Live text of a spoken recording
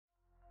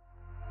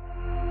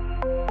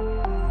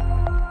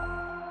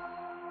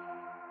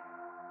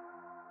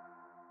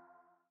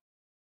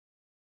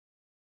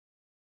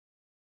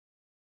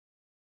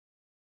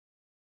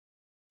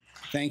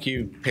Thank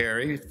you,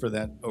 Perry, for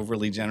that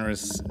overly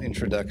generous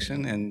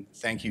introduction, and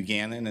thank you,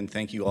 Gannon, and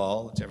thank you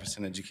all,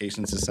 Jefferson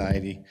Education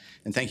Society,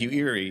 and thank you,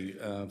 Erie,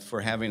 for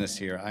having us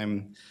here.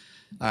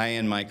 I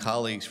and my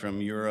colleagues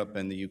from Europe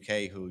and the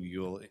UK, who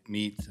you'll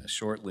meet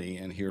shortly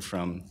and hear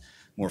from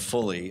more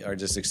fully, are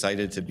just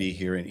excited to be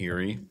here in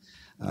Erie.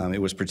 It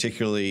was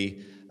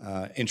particularly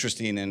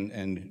interesting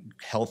and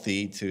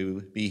healthy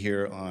to be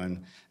here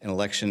on an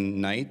election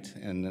night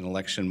and an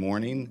election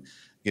morning,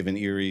 given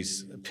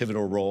Erie's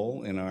pivotal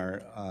role in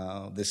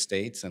this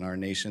state's and our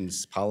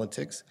nation's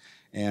politics.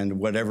 And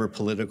whatever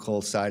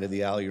political side of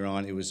the aisle you're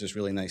on, it was just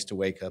really nice to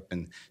wake up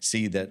and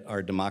see that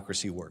our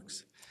democracy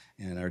works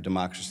and our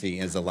democracy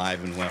is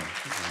alive and well.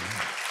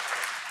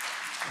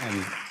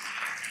 And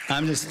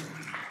I'm just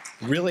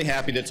really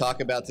happy to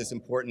talk about this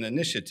important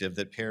initiative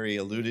that Perry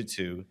alluded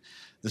to,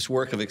 this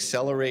work of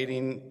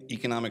accelerating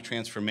economic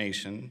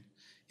transformation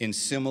in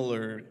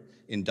similar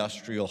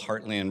industrial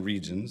heartland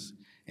regions,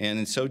 and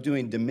in so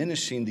doing,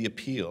 diminishing the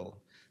appeal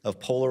of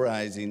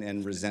polarizing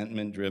and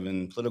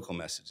resentment-driven political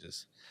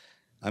messages.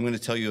 I'm going to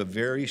tell you a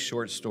very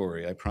short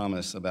story, I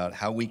promise, about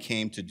how we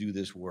came to do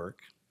this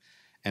work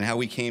and how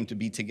we came to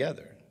be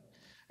together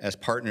as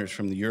partners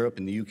from Europe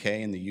and the UK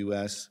and the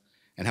US,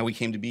 and how we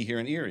came to be here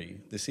in Erie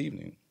this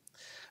evening.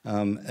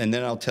 And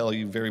then I'll tell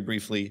you very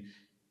briefly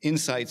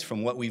insights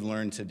from what we've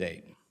learned to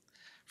date,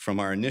 from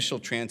our initial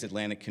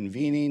transatlantic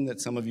convening that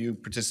some of you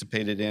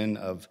participated in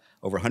of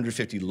over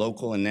 150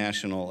 local and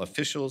national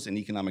officials in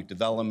economic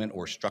development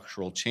or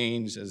structural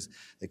change, as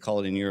they call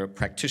it in Europe,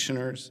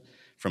 practitioners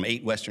from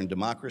 8 Western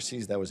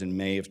democracies. That was in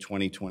May of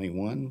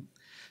 2021.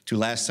 To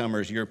last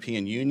summer's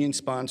European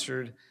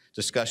Union-sponsored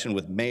discussion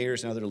with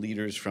mayors and other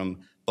leaders from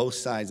both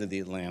sides of the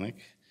Atlantic,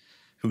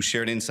 who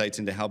shared insights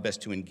into how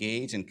best to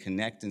engage and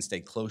connect and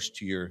stay close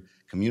to your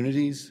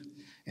communities,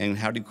 and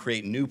how to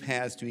create new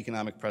paths to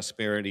economic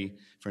prosperity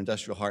for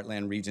industrial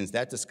heartland regions.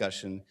 That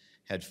discussion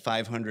had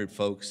 500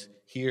 folks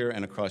here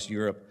and across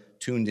Europe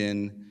tuned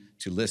in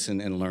to listen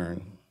and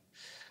learn.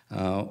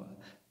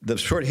 The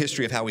short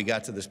history of how we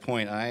got to this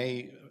point,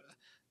 I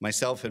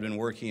myself had been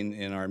working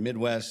in our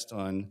Midwest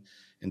on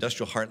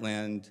industrial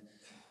heartland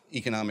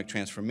economic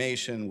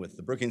transformation with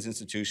the Brookings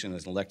Institute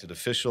as an elected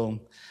official,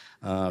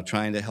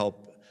 trying to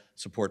help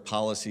support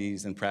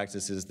policies and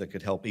practices that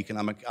could help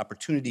economic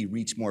opportunity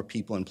reach more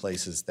people in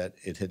places that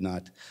it had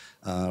not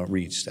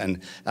reached.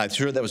 And I'm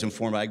sure that was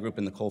informed. I grew up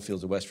in the coal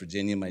fields of West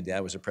Virginia. My dad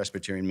was a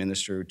Presbyterian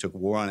minister who took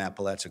War on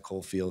Appalachia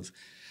coal fields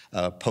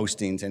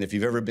postings. And if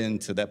you've ever been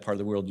to that part of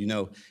the world, you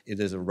know it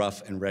is a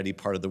rough and ready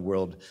part of the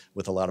world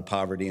with a lot of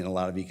poverty and a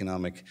lot of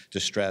economic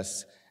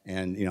distress.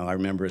 And I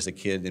remember as a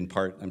kid, in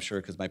part, I'm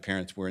sure because my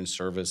parents were in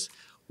service,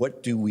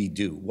 what do we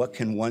do? What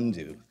can one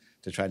do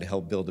to try to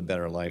help build a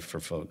better life for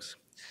folks?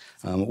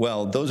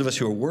 Well, those of us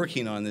who are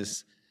working on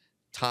this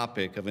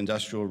topic of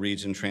industrial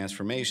region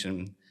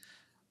transformation,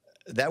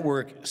 that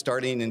work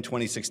starting in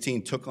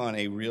 2016 took on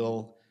a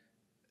real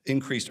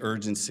increased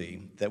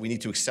urgency that we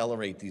need to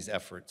accelerate these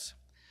efforts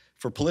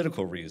for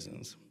political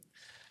reasons.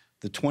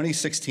 The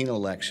 2016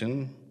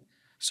 election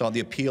saw the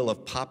appeal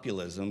of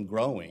populism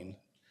growing,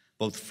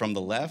 both from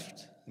the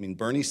left. I mean,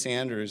 Bernie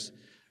Sanders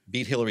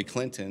beat Hillary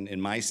Clinton in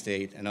my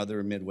state and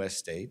other Midwest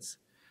states,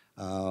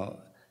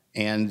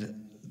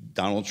 and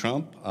Donald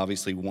Trump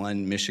obviously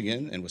won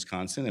Michigan and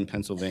Wisconsin and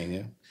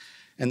Pennsylvania.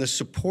 And the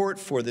support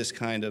for this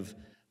kind of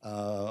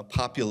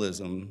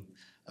populism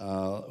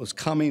was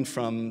coming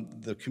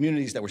from the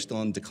communities that were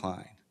still in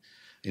decline,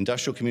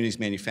 industrial communities,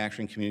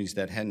 manufacturing communities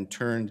that hadn't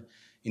turned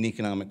an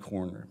economic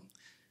corner.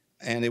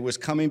 And it was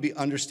coming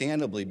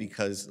understandably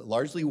because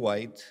largely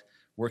white,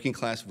 working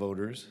class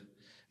voters,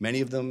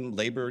 many of them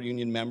labor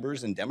union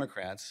members and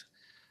Democrats,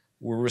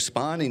 were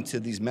responding to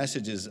these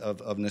messages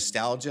of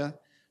nostalgia.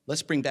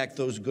 Let's bring back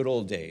those good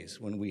old days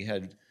when we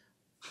had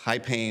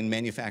high-paying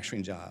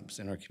manufacturing jobs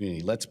in our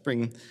community. Let's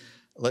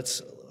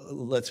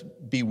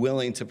be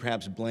willing to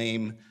perhaps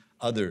blame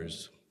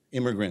others,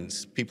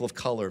 immigrants, people of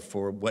color,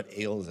 for what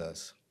ails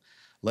us.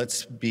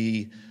 Let's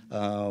be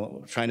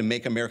trying to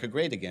make America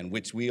great again,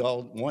 which we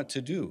all want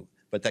to do,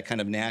 but that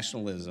kind of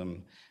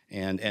nationalism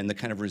and the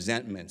kind of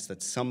resentments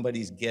that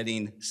somebody's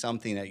getting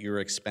something at your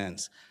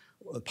expense,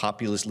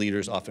 populist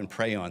leaders often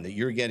prey on, that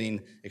you're getting,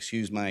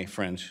 excuse my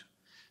French,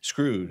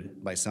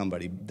 screwed by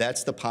somebody.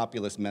 That's the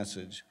populist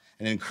message,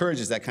 and it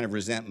encourages that kind of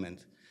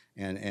resentment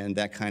and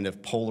that kind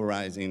of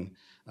polarizing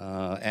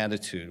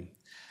attitude.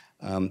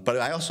 But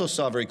I also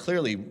saw very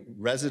clearly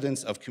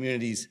residents of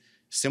communities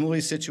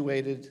similarly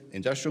situated,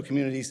 industrial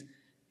communities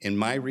in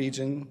my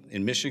region,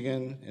 in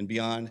Michigan and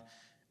beyond,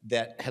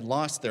 that had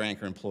lost their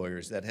anchor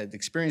employers, that had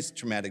experienced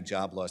traumatic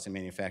job loss in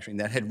manufacturing,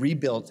 that had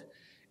rebuilt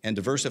and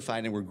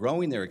diversified and were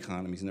growing their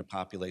economies and their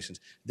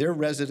populations. Their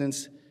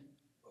residents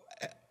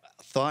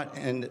thought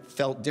and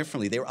felt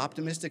differently. They were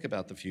optimistic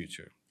about the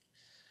future.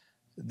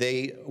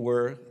 They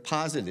were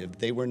positive.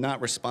 They were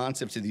not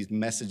responsive to these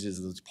messages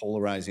of this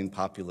polarizing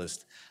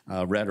populist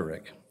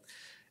rhetoric.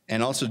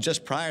 And also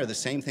just prior, the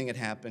same thing had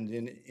happened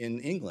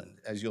in England.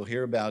 As you'll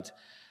hear about,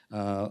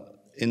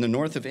 in the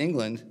north of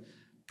England,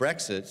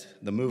 Brexit,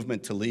 the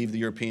movement to leave the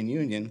European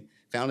Union,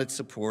 found its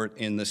support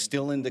in the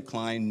still in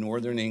decline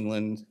Northern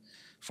England,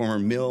 former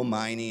mill,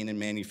 mining, and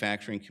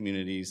manufacturing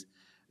communities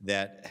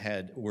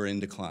that were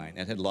in decline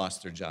and had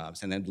lost their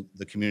jobs, and then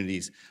the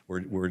communities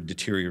were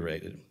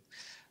deteriorated.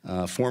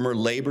 Former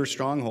labor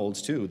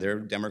strongholds, too, their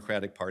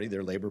Democratic Party,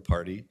 their Labor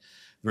Party,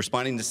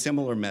 responding to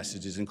similar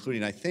messages,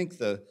 including, I think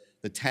the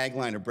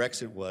tagline of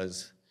Brexit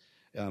was,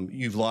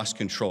 you've lost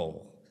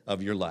control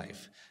of your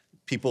life.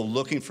 People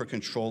looking for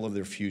control of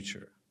their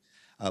future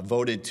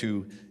voted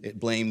to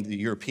blame the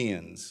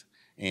Europeans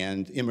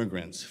and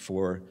immigrants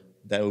for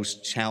those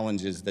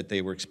challenges that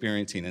they were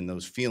experiencing and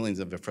those feelings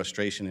of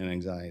frustration and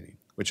anxiety,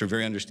 which are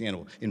very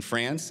understandable. In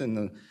France,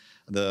 in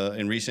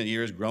recent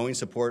years, growing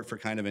support for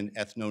kind of an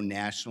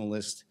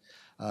ethno-nationalist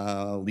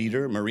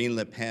leader, Marine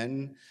Le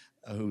Pen,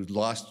 who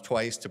lost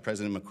twice to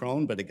President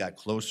Macron, but it got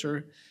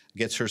closer,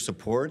 gets her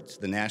support,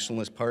 the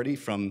Nationalist Party,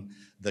 from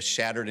the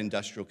shattered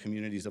industrial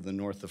communities of the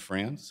north of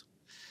France.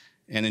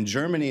 And in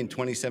Germany in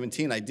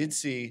 2017, I did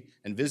see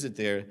and visit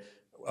there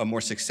a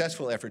more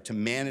successful effort to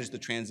manage the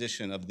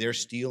transition of their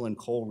steel and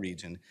coal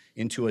region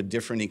into a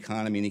different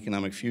economy and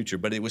economic future,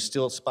 but it was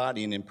still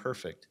spotty and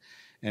imperfect.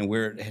 And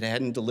where it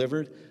hadn't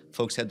delivered,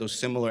 folks had those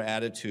similar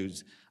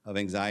attitudes of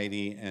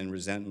anxiety and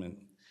resentment.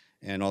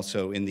 And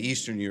also in the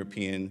Eastern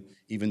European,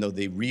 even though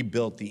they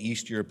rebuilt the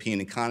East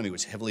European economy,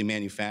 which was heavily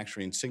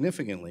manufacturing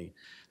significantly,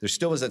 there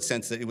still was that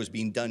sense that it was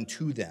being done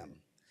to them,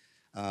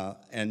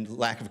 and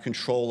lack of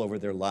control over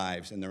their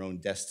lives and their own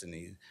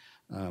destiny.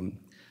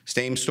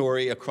 Same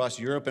story across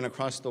Europe and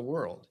across the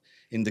world.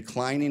 In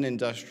declining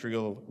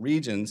industrial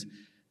regions,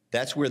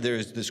 that's where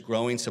there's this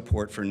growing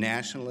support for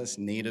nationalist,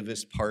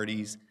 nativist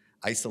parties,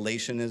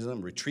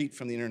 isolationism, retreat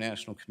from the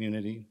international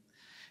community.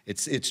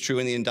 It's true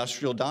in the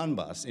industrial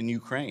Donbass in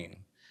Ukraine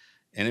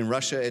and in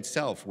Russia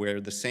itself,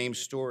 where the same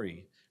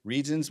story,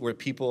 regions where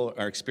people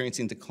are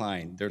experiencing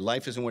decline, their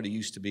life isn't what it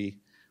used to be,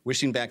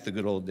 wishing back the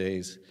good old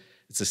days.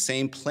 It's the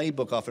same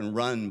playbook often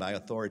run by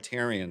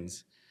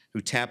authoritarians who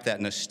tap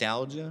that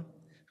nostalgia,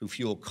 who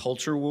fuel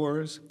culture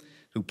wars,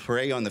 who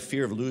prey on the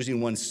fear of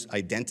losing one's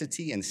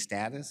identity and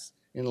status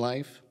in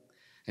life,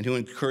 and who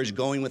encourage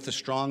going with the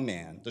strong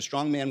man. The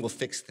strong man will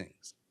fix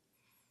things.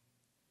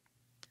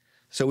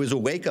 So as a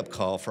wake-up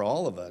call for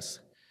all of us,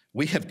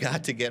 we have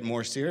got to get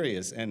more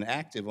serious and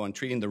active on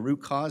treating the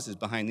root causes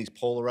behind these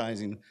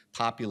polarizing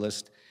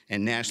populist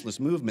and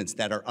nationalist movements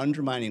that are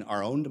undermining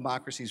our own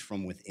democracies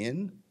from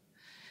within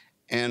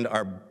and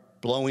are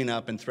blowing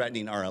up and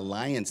threatening our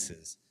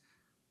alliances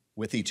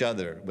with each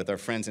other, with our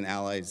friends and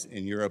allies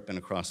in Europe and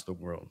across the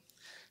world.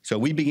 So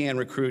we began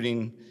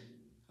recruiting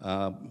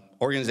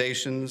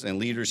organizations and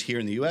leaders here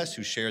in the US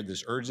who shared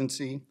this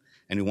urgency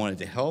and who wanted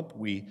to help.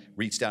 We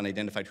reached out and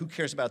identified who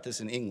cares about this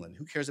in England,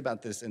 who cares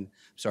about this in,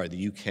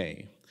 the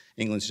UK.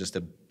 England's just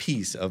a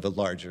piece of a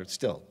larger,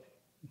 still,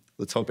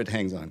 let's hope it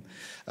hangs on.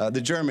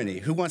 The Germany,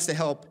 who wants to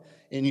help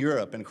in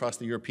Europe and across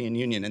the European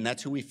Union, and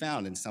that's who we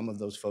found, and some of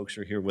those folks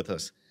are here with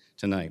us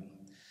tonight.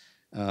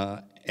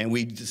 And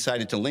we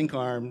decided to link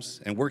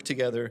arms and work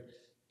together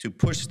to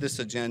push this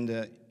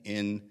agenda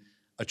in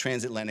a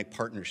transatlantic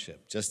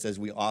partnership, just as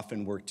we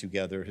often work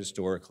together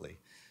historically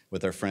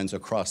with our friends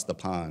across the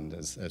pond,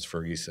 as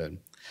Fergie said.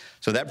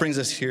 So that brings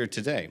us here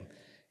today.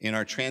 In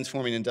our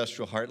Transforming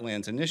Industrial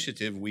Heartlands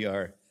initiative, we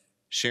are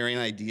sharing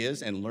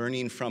ideas and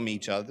learning from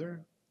each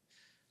other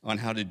on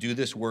how to do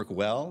this work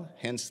well,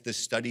 hence this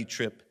study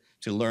trip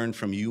to learn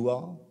from you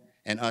all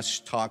and us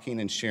talking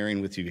and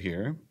sharing with you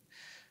here.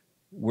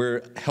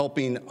 We're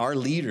helping our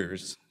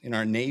leaders in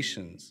our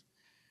nations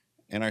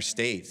and our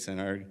states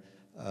and our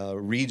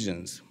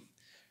regions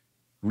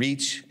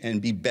reach and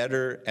be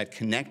better at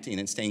connecting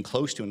and staying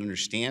close to and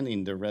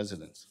understanding their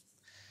residents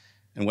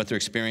and what they're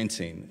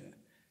experiencing,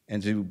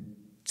 and to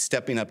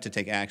stepping up to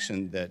take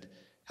action that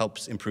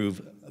helps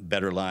improve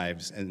better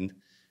lives and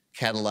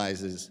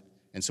catalyzes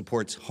and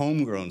supports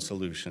homegrown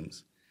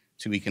solutions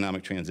to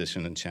economic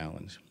transition and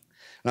challenge.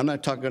 And I'm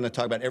not going to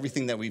talk about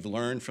everything that we've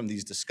learned from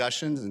these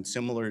discussions and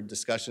similar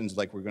discussions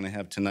like we're going to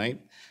have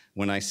tonight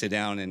when I sit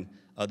down and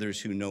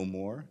others who know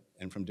more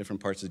and from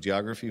different parts of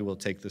geography will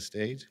take the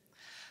stage.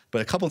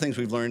 But a couple things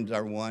we've learned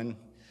are, one,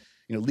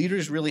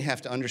 leaders really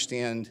have to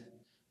understand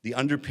the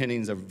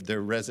underpinnings of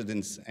their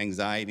residents'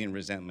 anxiety and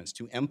resentments,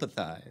 to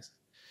empathize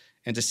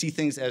and to see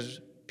things as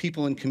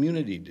people in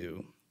community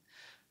do.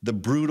 The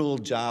brutal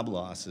job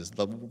losses,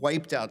 the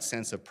wiped out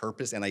sense of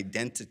purpose and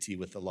identity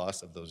with the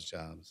loss of those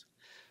jobs,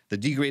 the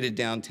degraded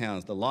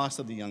downtowns, the loss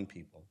of the young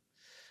people,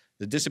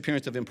 the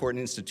disappearance of important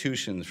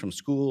institutions, from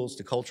schools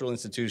to cultural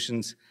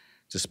institutions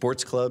to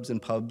sports clubs and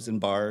pubs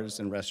and bars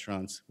and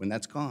restaurants. When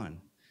that's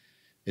gone,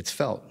 it's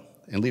felt,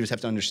 and leaders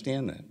have to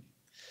understand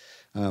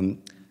that.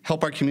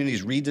 Help our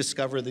communities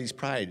rediscover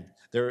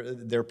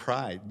their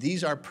pride.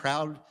 These are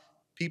proud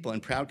people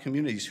and proud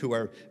communities who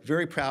are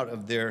very proud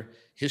of their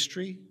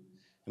history.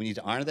 We need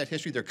to honor that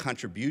history, their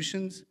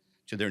contributions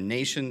to their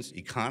nation's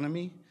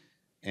economy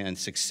and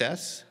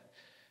success.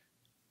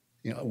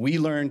 We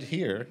learned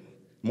here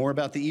more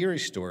about the Erie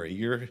story.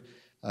 Your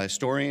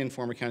historian,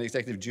 former county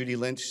executive Judy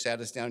Lynch, sat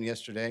us down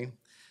yesterday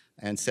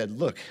and said,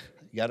 look,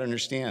 you gotta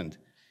understand,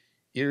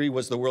 Erie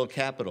was the world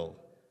capital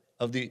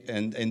of the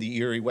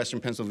Erie,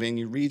 Western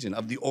Pennsylvania region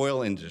of the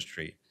oil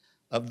industry,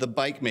 of the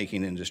bike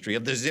making industry,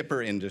 of the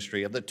zipper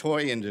industry, of the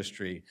toy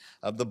industry,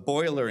 of the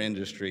boiler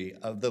industry,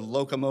 of the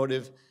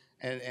locomotive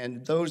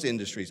and those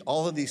industries,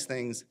 all of these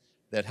things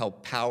that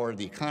help power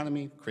the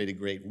economy, created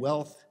great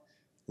wealth.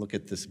 Look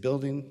at this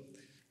building,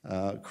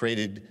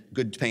 created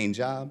good paying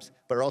jobs,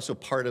 but are also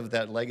part of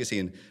that legacy.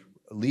 And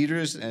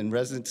leaders and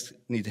residents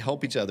need to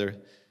help each other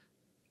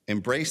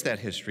embrace that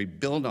history,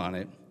 build on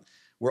it.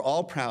 We're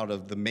all proud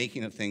of the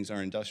making of things,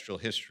 our industrial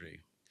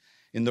history.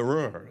 In the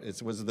Ruhr,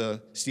 it was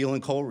the steel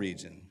and coal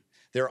region,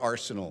 their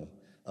arsenal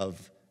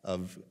of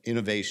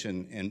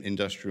innovation and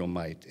industrial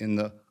might. In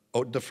the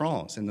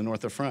Hauts-de-France, in the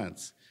north of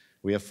France,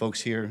 we have folks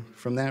here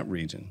from that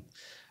region.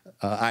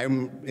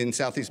 I'm in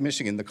Southeast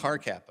Michigan, the car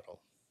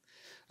capital.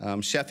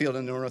 Sheffield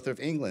in the north of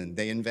England,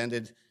 they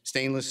invented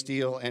stainless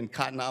steel, and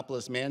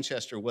Cottonopolis,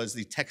 Manchester, was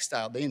the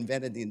textile. They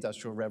invented the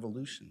Industrial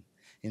Revolution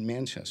in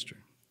Manchester.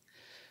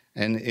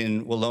 And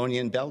in Wallonia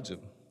in Belgium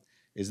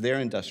is their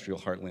industrial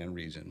heartland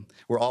region.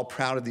 We're all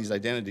proud of these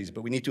identities,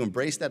 but we need to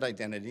embrace that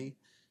identity.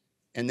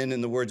 And then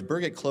in the words,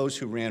 Birgit Close,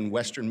 who ran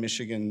Western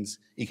Michigan's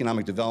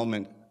economic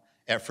development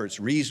efforts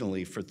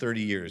regionally for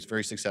 30 years,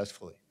 very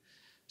successfully,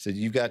 said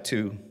you've got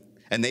to,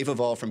 and they've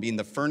evolved from being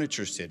the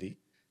furniture city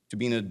to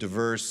being a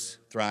diverse,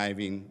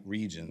 thriving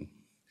region.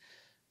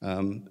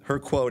 Her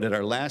quote at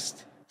our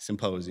last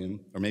symposium,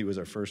 or maybe it was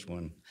our first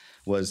one,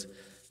 was,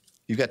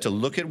 you've got to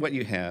look at what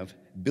you have,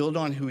 build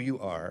on who you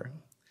are,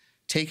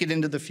 take it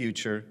into the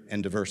future,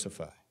 and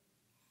diversify.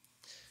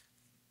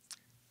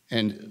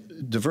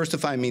 And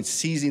diversify means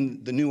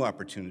seizing the new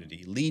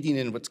opportunity, leading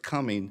in what's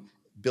coming,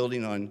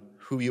 building on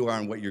who you are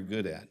and what you're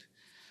good at.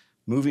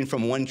 Moving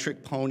from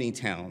one-trick pony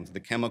towns, the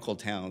chemical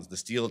towns, the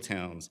steel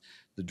towns,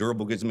 the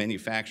durable goods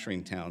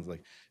manufacturing towns,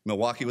 like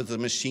Milwaukee was the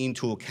machine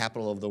tool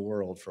capital of the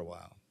world for a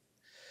while,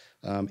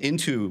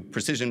 into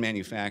precision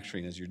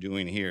manufacturing, as you're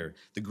doing here,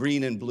 the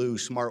green and blue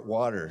smart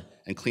water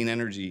and clean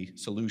energy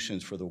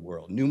solutions for the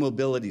world, new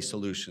mobility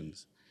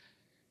solutions,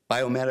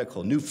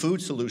 biomedical, new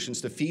food solutions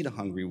to feed a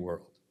hungry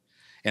world,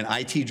 and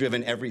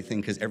IT-driven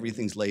everything, because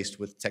everything's laced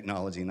with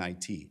technology and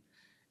IT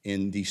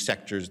in these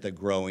sectors that are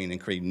growing and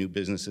create new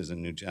businesses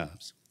and new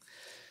jobs.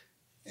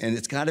 And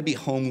it's got to be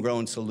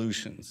homegrown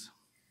solutions,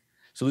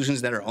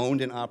 solutions that are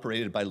owned and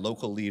operated by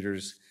local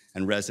leaders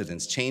and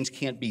residents. Change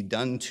can't be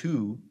done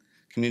to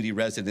community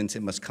residents,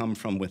 it must come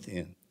from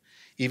within.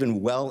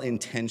 Even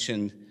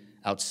well-intentioned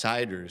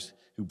outsiders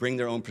who bring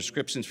their own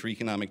prescriptions for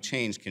economic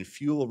change can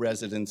fuel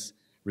residents'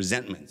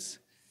 resentments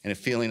and a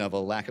feeling of a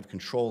lack of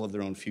control of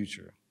their own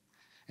future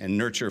and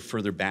nurture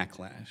further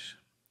backlash.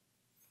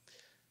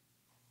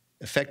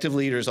 Effective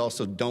leaders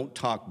also don't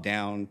talk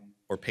down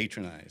or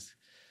patronize.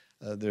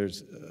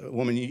 There's a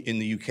woman in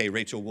the UK,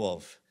 Rachel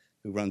Wolfe,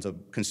 who runs a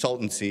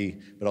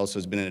consultancy, but also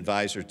has been an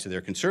advisor to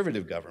their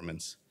conservative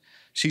governments.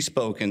 She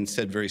spoke and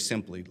said very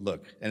simply,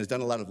 look, and has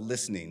done a lot of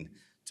listening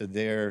to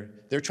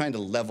they're trying to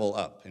level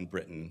up in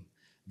Britain.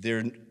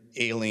 They're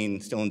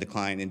ailing, still in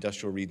decline,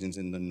 industrial regions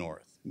in the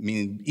north,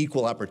 meaning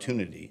equal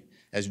opportunity,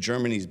 as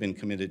Germany's been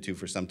committed to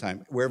for some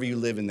time. Wherever you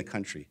live in the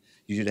country,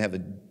 you should have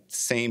the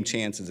same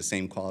chances, the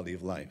same quality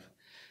of life.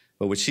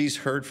 But what she's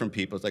heard from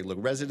people is like, look,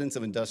 residents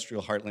of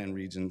industrial heartland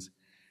regions,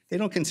 they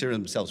don't consider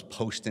themselves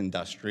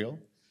post-industrial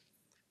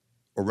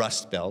or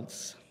rust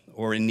belts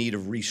or in need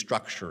of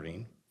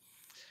restructuring.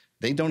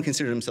 They don't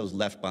consider themselves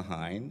left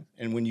behind.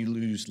 And when you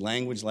lose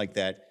language like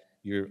that,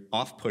 you're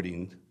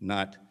off-putting,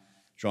 not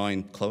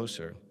drawing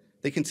closer.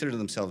 They consider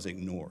themselves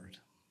ignored.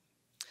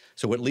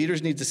 So what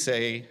leaders need to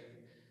say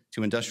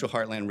to industrial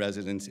heartland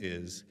residents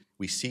is,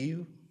 we see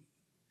you.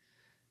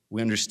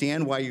 We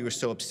understand why you are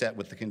so upset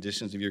with the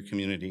conditions of your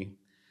community.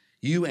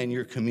 You and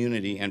your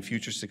community and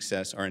future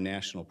success are a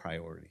national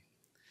priority.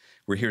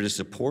 We're here to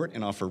support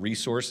and offer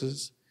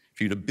resources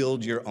for you to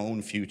build your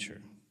own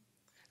future.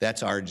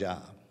 That's our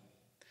job.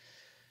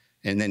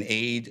 And then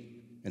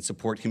aid and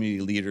support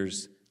community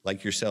leaders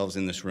like yourselves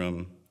in this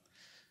room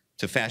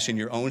to fashion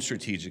your own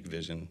strategic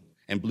vision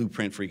and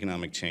blueprint for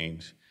economic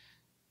change,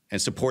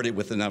 and support it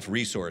with enough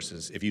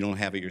resources, if you don't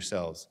have it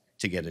yourselves,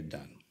 to get it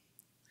done.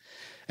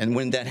 And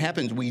when that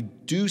happens, we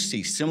do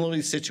see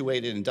similarly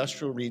situated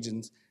industrial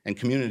regions and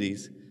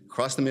communities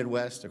across the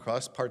Midwest,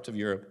 across parts of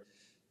Europe,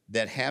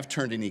 that have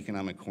turned an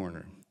economic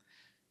corner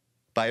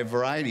by a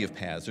variety of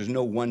paths. There's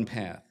no one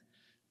path.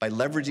 By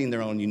leveraging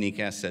their own unique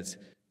assets.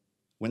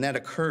 When that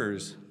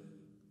occurs,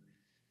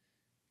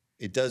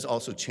 it does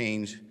also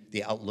change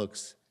the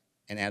outlooks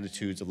and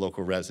attitudes of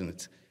local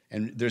residents.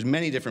 And there's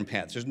many different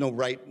paths. There's no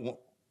right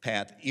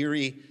path.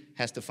 Erie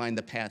has to find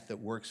the path that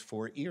works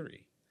for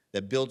Erie,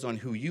 that builds on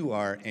who you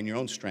are and your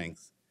own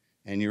strengths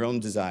and your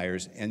own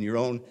desires and your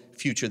own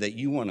future that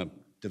you want to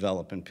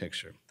develop and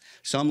picture.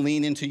 Some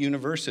lean into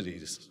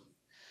universities,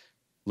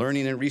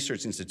 learning and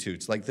research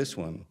institutes like this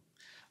one.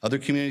 Other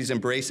communities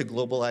embrace a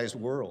globalized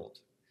world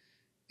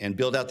and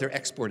build out their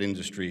export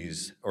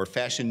industries or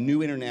fashion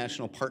new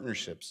international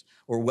partnerships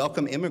or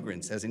welcome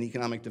immigrants as an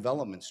economic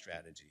development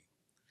strategy.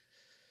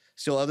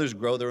 Still others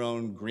grow their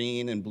own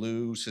green and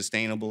blue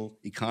sustainable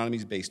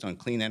economies based on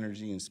clean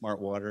energy and smart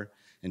water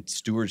and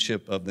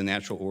stewardship of the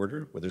natural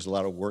order, where there's a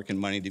lot of work and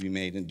money to be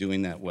made in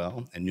doing that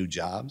well, and new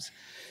jobs.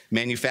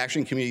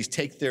 Manufacturing communities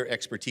take their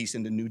expertise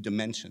into new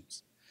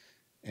dimensions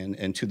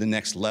and to the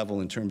next level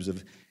in terms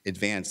of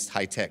advanced,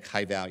 high-tech,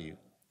 high-value.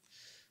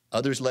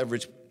 Others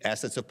leverage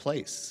assets of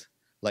place,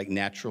 like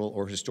natural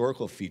or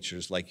historical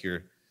features like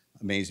your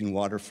amazing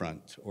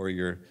waterfront or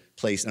your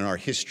place in our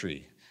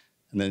history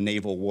and the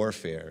naval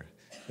warfare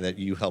that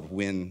you helped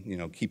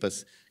win, keep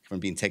us from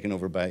being taken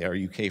over by our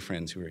UK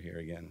friends who are here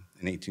again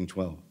in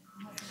 1812.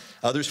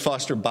 Others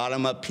foster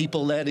bottom-up,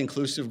 people-led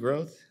inclusive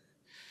growth.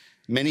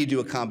 Many do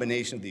a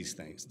combination of these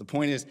things. The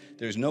point is,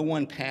 there's no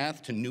one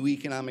path to new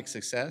economic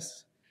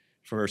success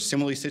for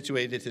similarly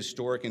situated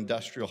historic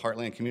industrial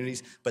heartland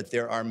communities, but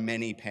there are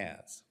many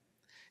paths,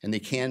 and they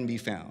can be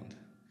found,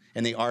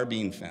 and they are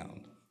being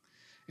found.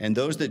 And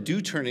those that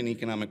do turn an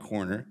economic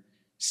corner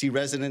see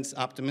residents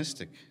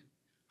optimistic,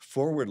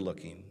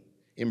 forward-looking,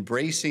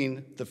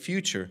 embracing the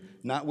future,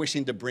 not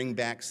wishing to bring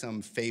back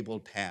some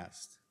fabled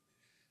past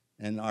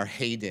and our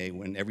heyday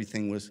when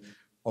everything was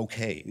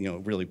okay.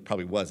 It really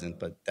probably wasn't,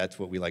 but that's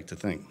what we like to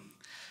think.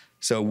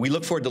 So we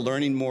look forward to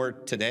learning more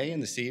today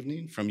and this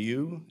evening from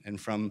you and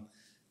from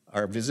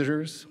our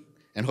visitors,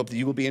 and hope that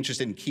you will be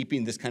interested in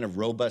keeping this kind of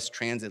robust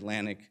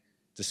transatlantic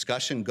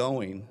discussion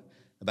going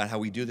about how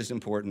we do this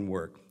important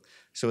work.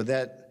 So with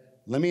that,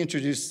 let me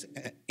introduce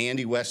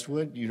Andy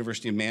Westwood,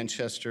 University of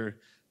Manchester,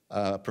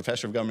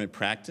 professor of government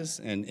practice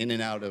and in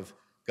and out of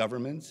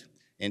government.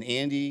 And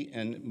Andy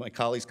and my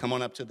colleagues, come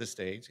on up to the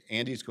stage.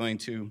 Andy's going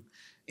to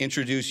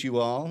introduce you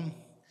all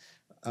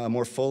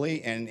more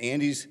fully, and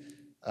Andy's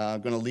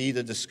going to lead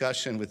a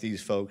discussion with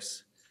these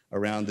folks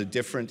around the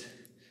different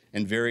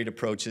and varied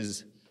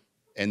approaches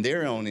and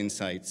their own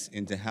insights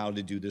into how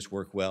to do this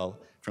work well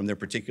from their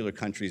particular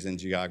countries and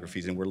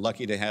geographies. And we're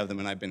lucky to have them,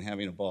 and I've been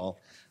having a ball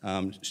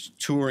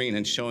touring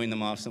and showing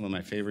them off some of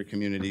my favorite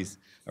communities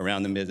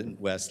around the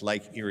Midwest,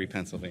 like Erie,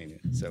 Pennsylvania.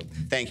 So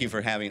thank you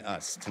for having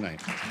us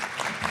tonight.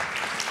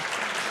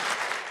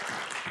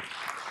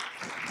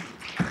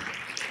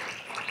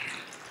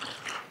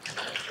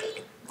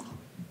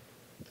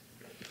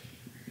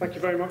 Thank you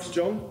very much,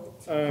 John.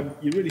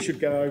 You really should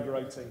get over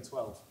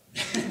 1812.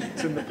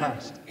 It's in the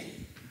past.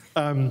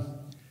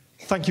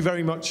 Thank you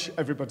very much,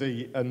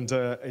 everybody, and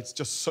it's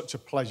just such a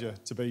pleasure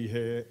to be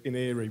here in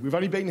Erie. We've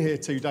only been here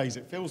 2 days.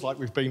 It feels like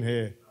we've been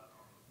here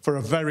for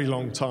a very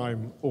long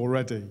time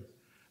already,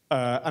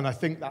 and I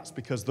think that's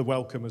because the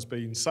welcome has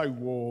been so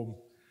warm.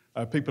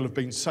 People have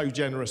been so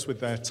generous with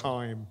their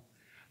time,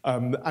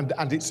 and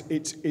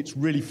it's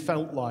really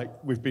felt like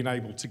we've been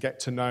able to get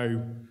to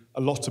know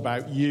a lot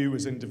about you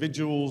as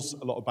individuals,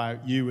 a lot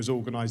about you as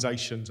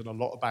organisations, and a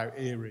lot about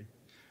Erie.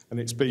 And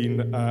it's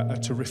been a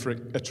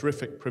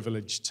terrific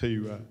privilege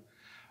to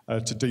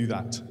do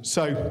that.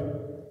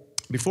 So,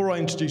 before I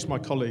introduce my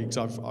colleagues,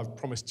 I've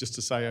promised just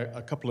to say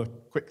a couple of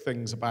quick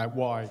things about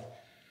why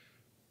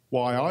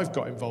I've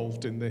got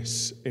involved in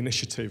this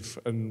initiative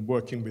and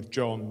working with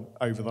John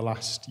over the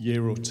last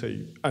year or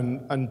two.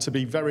 And to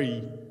be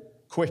very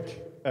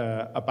quick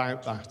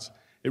about that,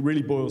 it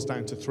really boils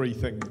down to 3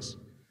 things.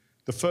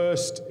 The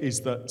first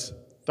is that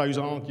those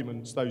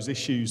arguments, those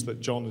issues that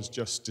John has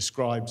just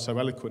described so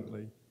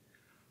eloquently,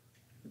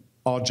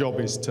 our job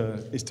is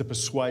to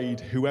persuade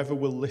whoever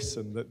will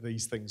listen that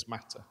these things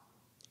matter.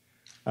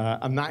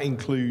 And that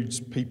includes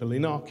people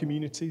in our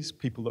communities,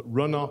 people that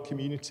run our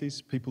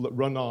communities, people that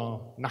run our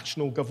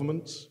national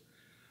governments,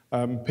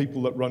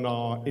 people that run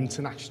our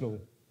international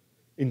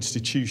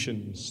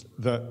institutions,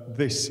 that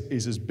this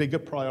is as big a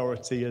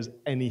priority as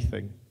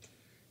anything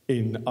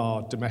in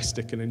our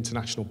domestic and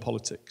international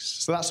politics.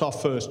 So that's our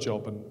first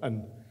job,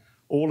 and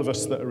all of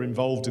us that are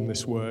involved in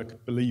this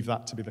work believe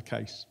that to be the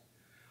case.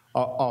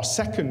 Our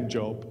second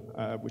job,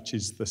 which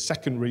is the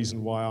second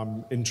reason why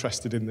I'm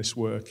interested in this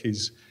work,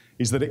 is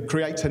that it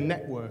creates a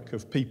network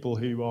of people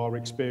who are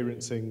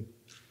experiencing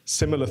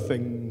similar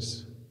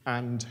things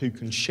and who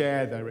can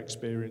share their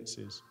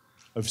experiences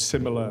of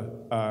similar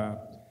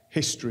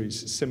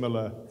histories,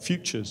 similar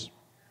futures.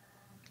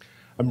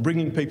 And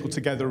bringing people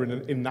together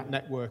in that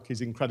network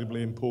is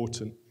incredibly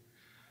important.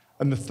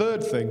 And the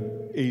third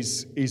thing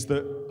is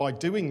that by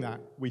doing that,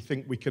 we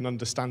think we can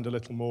understand a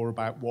little more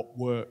about what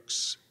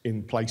works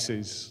in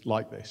places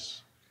like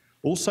this.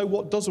 Also,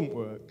 what doesn't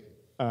work,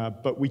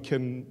 but we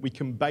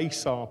can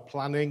base our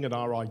planning and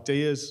our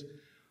ideas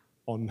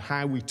on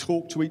how we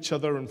talk to each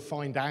other and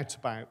find out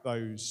about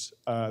those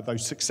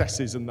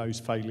successes and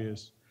those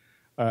failures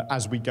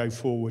as we go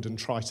forward and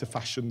try to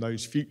fashion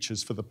those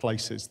futures for the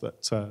places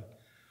that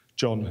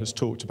John has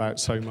talked about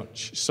so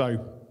much.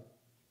 So,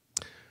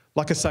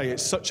 like I say,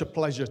 it's such a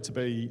pleasure to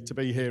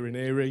be here in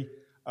Erie.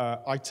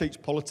 I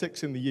teach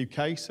politics in the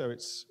UK, so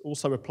it's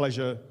also a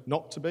pleasure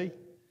not to be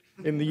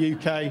in the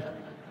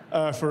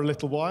UK for a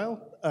little while.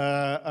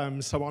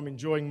 So I'm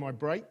enjoying my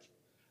break.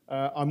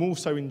 I'm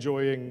also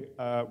enjoying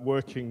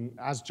working,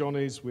 as John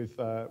is, with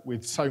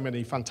so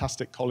many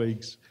fantastic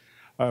colleagues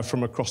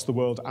from across the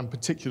world, and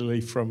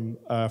particularly from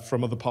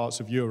other parts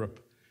of Europe.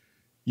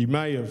 You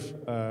may have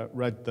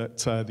read that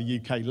the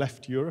UK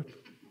left Europe.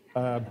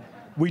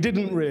 We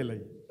didn't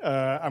really,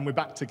 and we're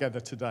back together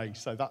today,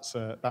 so that's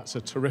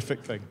a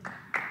terrific thing.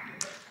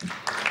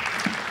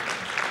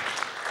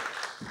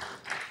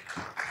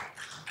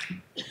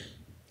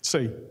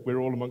 See, we're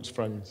all amongst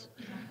friends.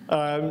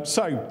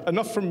 So,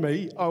 enough from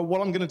me. What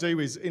I'm going to do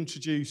is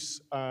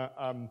introduce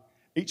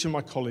each of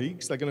my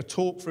colleagues. They're going to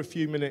talk for a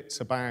few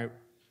minutes about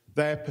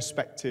their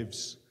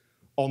perspectives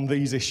on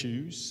these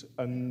issues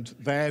and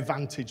their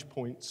vantage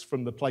points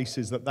from the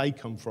places that they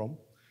come from.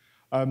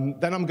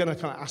 Then I'm going to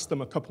kind of ask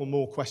them a couple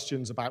more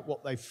questions about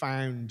what they've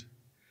found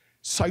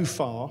so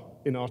far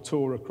in our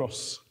tour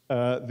across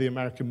the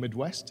American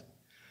Midwest.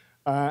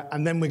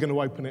 And then we're going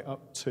to open it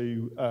up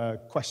to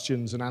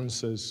questions and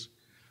answers,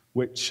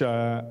 which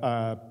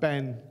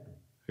Ben,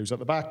 who's at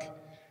the back,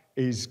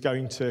 is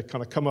going to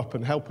kind of come up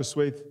and help us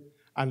with.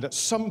 And at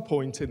some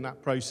point in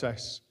that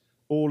process,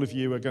 all of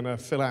you are going to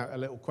fill out a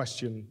little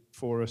question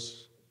for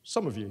us.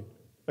 Some of you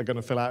are going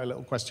to fill out a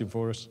little question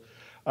for us.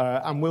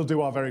 And we'll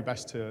do our very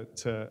best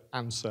to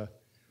answer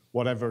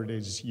whatever it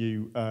is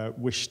you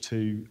wish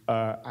to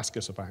ask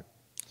us about.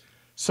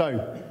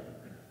 So,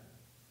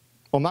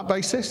 on that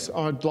basis,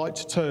 I'd like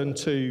to turn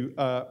to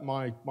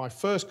my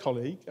first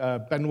colleague,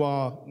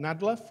 Benoît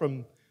Nadler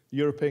from the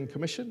European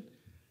Commission.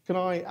 Can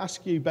I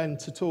ask you, Benoît,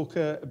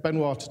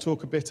 to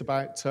talk a bit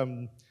about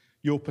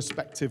your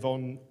perspective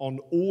on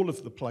all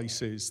of the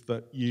places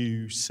that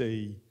you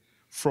see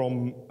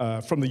from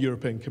the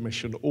European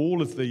Commission,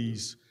 all of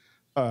these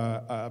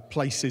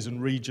places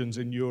and regions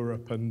in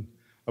Europe, and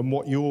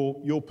what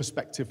your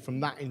perspective from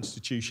that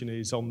institution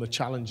is on the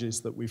challenges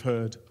that we've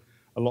heard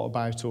a lot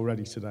about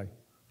already today.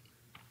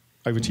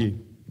 Over to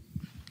you.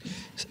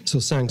 So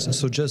thanks.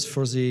 So just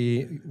for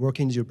the work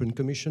in the European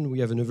Commission, we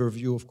have an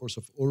overview, of course,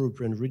 of all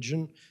European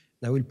region.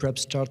 Now we'll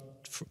perhaps start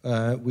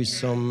with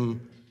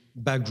some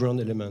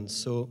background elements.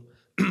 So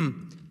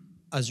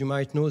as you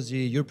might know, the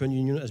European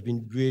Union has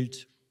been built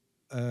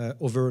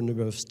over a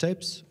number of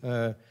steps,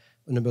 a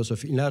number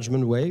of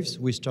enlargement waves.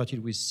 We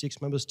started with 6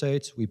 member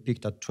states. We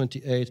peaked at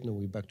 28. Now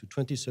we're back to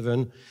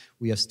 27.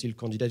 We have still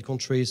candidate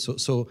countries.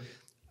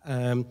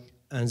 And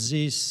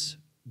this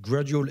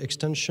gradual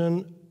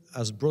extension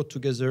has brought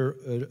together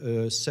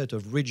a set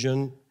of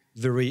regions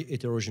very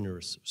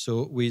heterogeneous.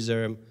 So we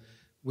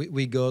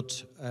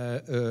got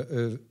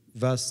a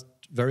vast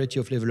variety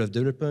of level of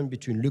development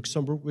between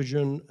Luxembourg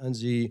region and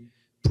the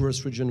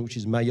poorest region, which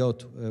is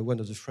Mayotte, one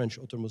of the French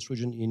outermost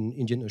region in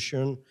Indian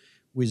Ocean,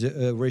 with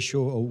a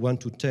ratio of 1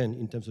 to 10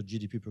 in terms of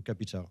GDP per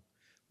capita.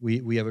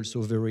 We have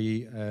also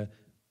very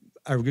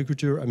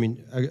agriculture,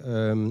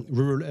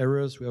 rural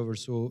areas. We have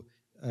also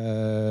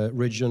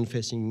region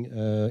facing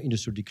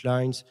industrial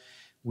declines.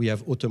 We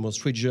have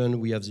outermost region.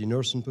 We have the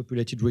northern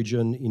populated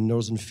region in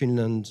northern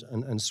Finland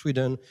and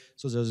Sweden.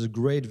 So there's a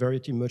great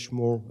variety, much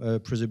more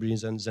presumably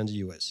than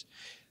the US.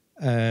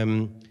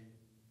 And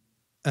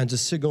the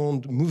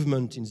second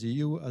movement in the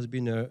EU has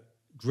been a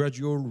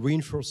gradual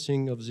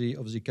reinforcing of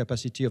the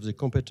capacity of the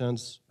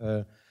competence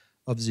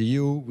of the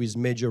EU with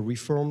major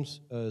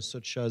reforms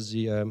such as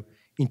the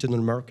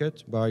internal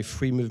market by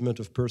free movement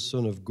of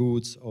persons, of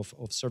goods,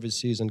 of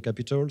services and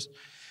capitals,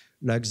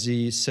 like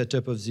the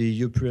setup of the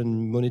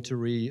European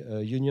Monetary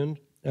Union,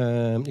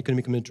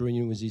 Economic Monetary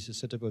Union with the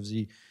setup of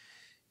the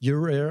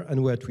Euro area.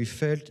 And what we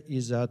felt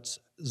is that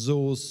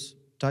those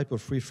type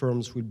of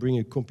reforms will bring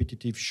a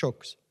competitive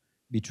shocks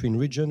between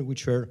regions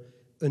which were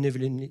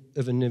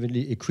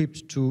unevenly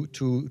equipped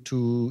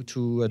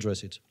to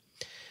address it.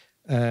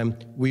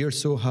 We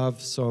also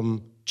have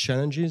some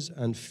challenges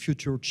and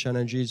future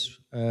challenges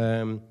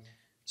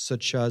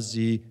such as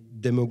the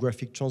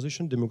demographic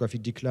transition,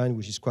 demographic decline,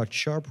 which is quite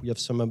sharp. We have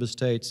some member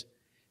states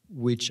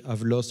which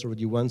have lost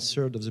already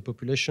 1/3 of the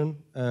population.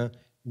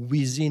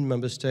 Within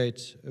member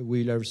states,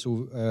 we'll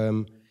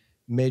also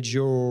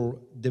major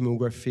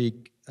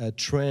demographic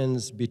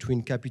trends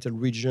between capital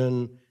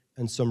region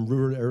and some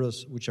rural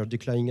areas which are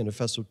declining at a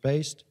faster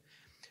pace.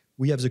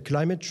 We have the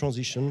climate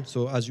transition.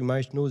 So as you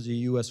might know, the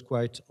EU has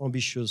quite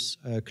ambitious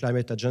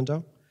climate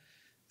agenda.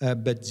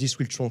 But this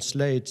will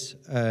translate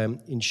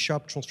in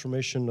sharp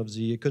transformation of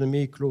the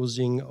economy,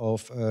 closing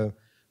of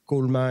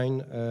coal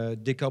mine,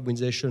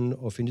 decarbonization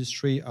of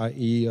industry,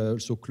 i.e.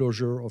 also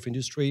closure of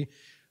industry,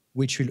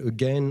 which will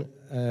again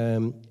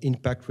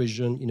impact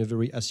region in a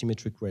very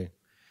asymmetric way.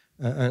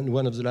 And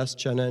one of the last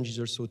challenges is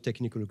also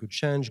technological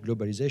change,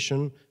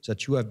 globalization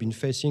that you have been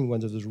facing.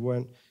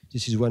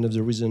 This is one of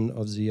the reasons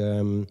of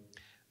the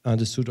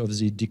understood of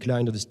the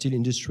decline of the steel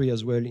industry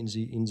as well in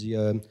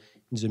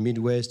the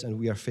Midwest, and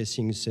we are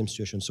facing the same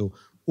situation. So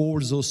all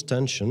those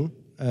tensions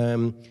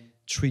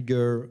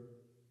trigger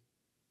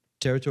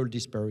territorial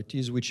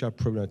disparities, which are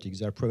problematic.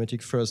 They are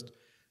problematic first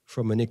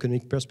from an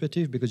economic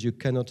perspective, because you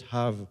cannot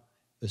have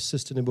a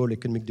sustainable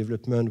economic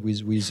development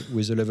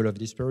with a level of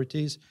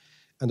disparities.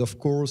 And of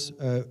course,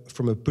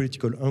 from a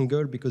political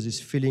angle, because this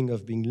feeling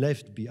of being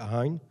left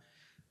behind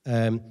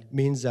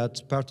means that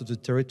part of the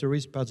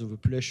territories, part of the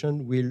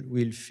population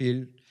will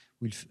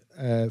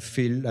will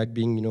feel like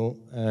being,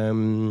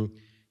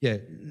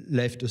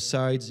 left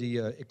aside the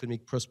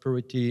economic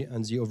prosperity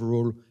and the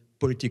overall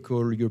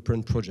political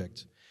European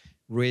project,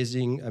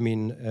 raising,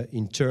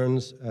 in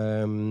turns,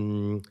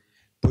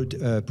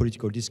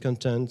 political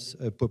discontent,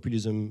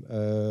 populism,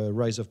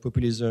 rise of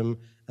populism,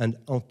 and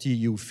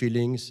anti-EU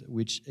feelings,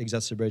 which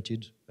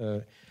exacerbated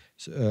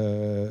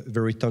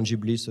very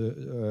tangibly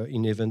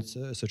in events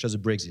such as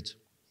Brexit.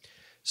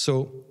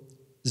 So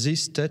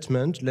this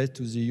statement led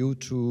to the EU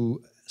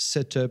to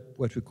set up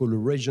what we call a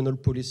regional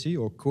policy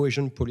or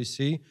cohesion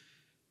policy,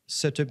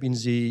 set up in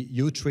the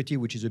EU Treaty,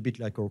 which is a bit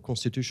like our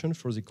constitution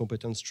for the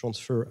competence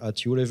transfer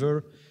at EU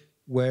level,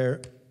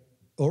 where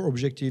our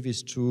objective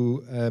is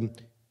to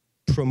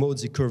promote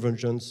the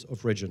convergence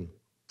of region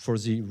for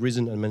the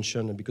reason I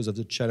mentioned and because of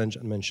the challenge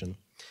I mentioned.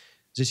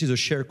 This is a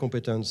shared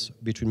competence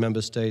between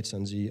member states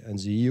and the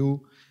EU,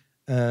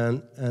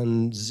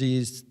 and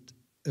this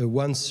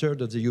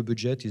 1/3 of the EU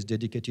budget is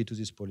dedicated to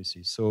this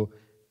policy. So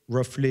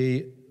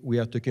roughly, we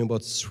are talking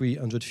about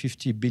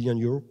 350 billion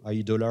euro,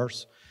 i.e.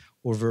 dollars,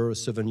 over a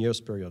 7 years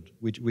period,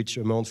 which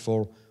amount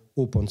for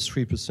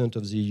 0.3%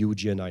 of the EU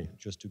GNI,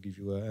 just to give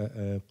you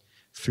a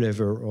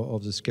flavor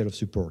of the scale of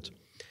support.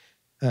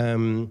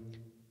 And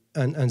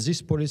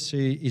this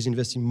policy is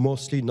investing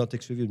mostly, not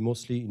exclusively,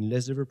 mostly in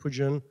less developed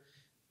region.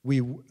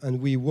 We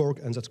work,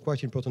 and that's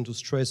quite important to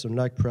stress,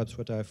 unlike perhaps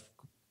what I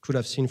could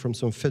have seen from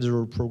some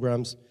federal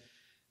programs.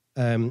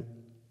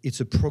 It's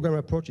a program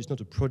approach, it's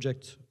not a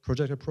project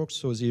approach.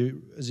 So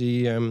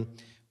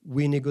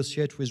we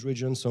negotiate with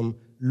regions some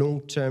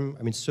long-term,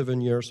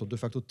 7 years or de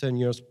facto 10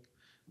 years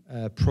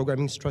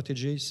programming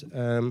strategies,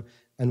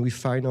 and we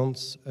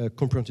finance a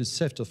comprehensive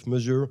set of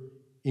measures,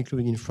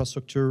 including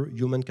infrastructure,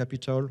 human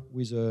capital,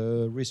 with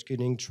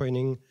reskilling,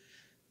 training,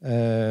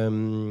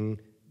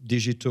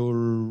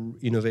 digital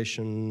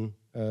innovation,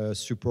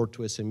 support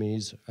to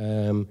SMEs,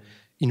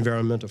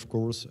 environment, of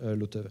course, a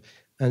lot of.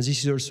 And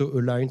this is also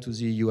aligned to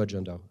the EU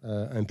agenda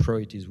and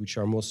priorities, which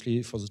are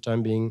mostly, for the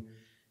time being,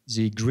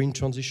 the green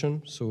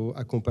transition, so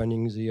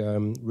accompanying the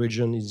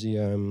region is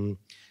the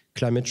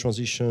climate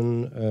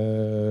transition,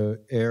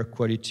 air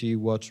quality,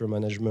 water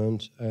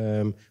management,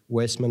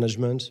 waste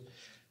management,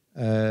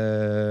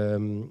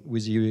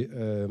 with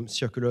the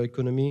circular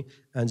economy,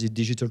 and the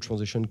digital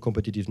transition,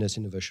 competitiveness,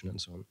 innovation,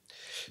 and so on.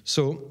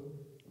 So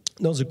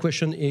now the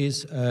question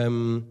is,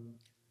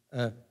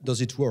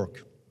 does it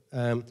work?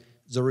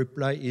 The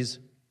reply is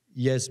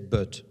yes,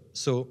 but.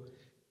 So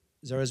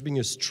there has been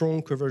a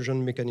strong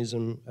conversion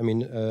mechanism,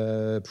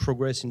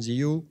 progress in the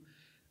EU.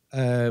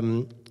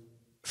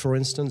 For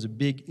instance, the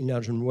big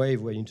enlargement wave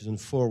in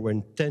 2004,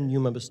 when 10 new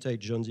member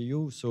states joined the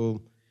EU,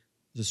 so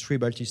the 3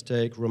 Baltic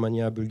states,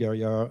 Romania,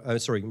 Bulgaria,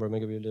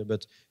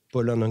 but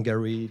Poland,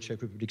 Hungary,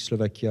 Czech Republic,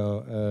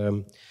 Slovakia,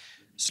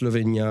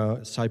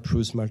 Slovenia,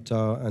 Cyprus,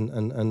 Malta,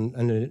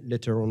 and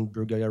later on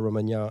Bulgaria,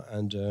 Romania,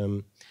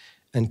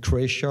 and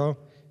Croatia.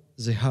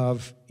 They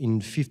have,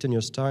 in 15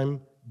 years' time,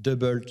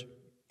 doubled,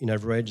 in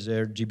average,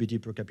 their GDP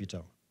per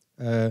capita.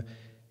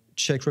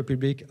 Czech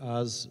Republic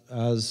has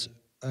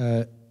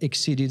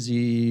exceeded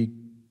the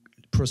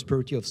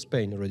prosperity of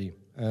Spain already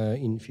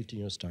in 15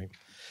 years' time.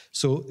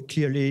 So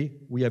clearly,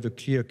 we have a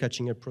clear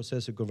catching-up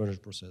process, a convergence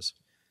process.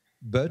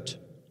 But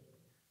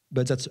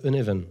that's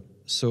uneven.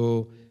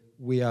 So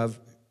we have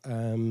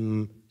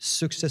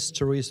success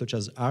stories such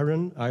as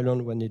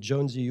Ireland, when they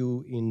joined the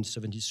EU in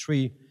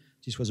 1973,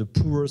 this was the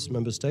poorest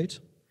member state.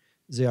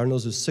 They are now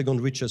the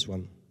second richest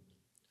one.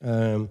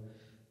 A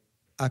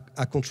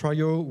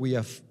contrario, we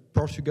have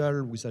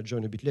Portugal, which I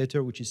joined a bit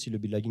later, which is still a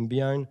bit lagging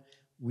behind.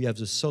 We have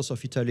the south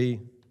of Italy,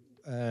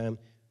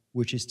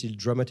 which is still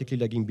dramatically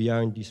lagging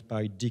behind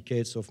despite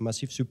decades of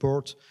massive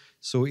support.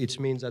 So it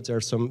means that there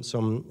are some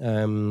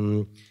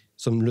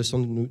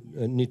lessons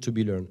need to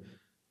be learned.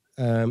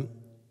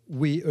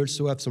 We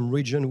also have some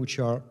regions which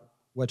are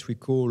what we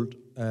call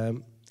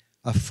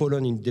have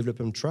fallen in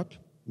development trap,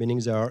 meaning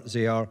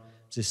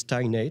they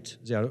stagnate,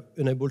 they are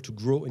unable to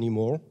grow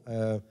anymore.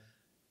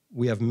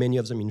 We have many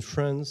of them in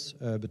France,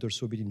 but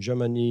also a bit in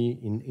Germany,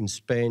 in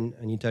Spain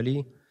and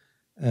Italy.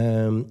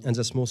 And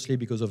that's mostly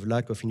because of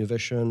lack of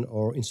innovation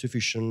or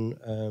insufficient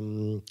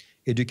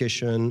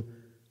education,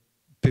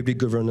 public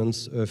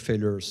governance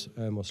failures,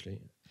 mostly.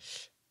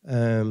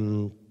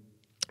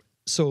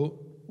 So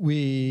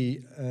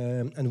we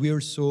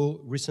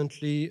also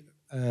recently,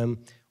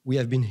 we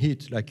have been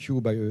hit, like you,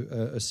 by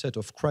a set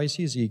of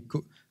crises, the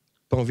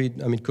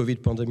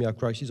COVID pandemic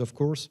crisis, of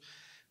course,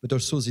 but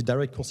also the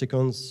direct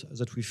consequence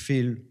that we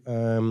feel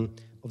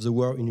of the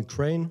war in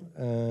Ukraine,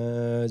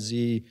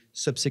 the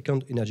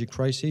subsequent energy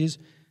crisis,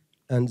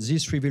 and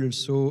this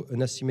reveals also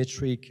an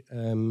asymmetric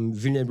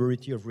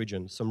vulnerability of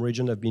regions. Some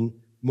regions have been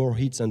more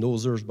hit than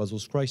others by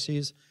those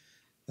crises.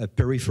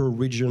 Peripheral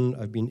regions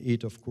have been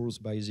hit, of course,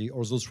 by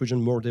or those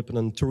regions more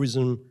dependent on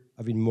tourism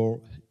have been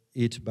more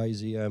hit by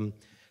the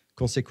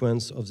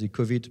consequence of the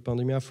COVID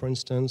pandemic, for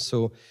instance.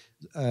 So,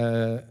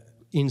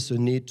 in the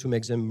need to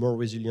make them more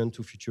resilient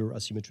to future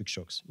asymmetric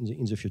shocks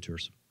in the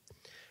futures.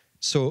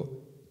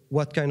 So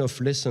what kind of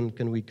lesson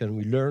can we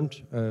learn?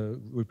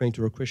 Replying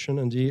to your question,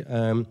 Andy,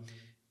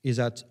 is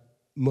that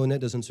money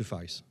doesn't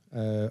suffice.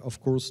 Of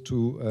course,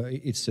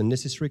 it's a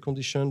necessary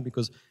condition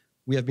because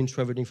we have been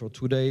traveling for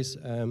 2 days.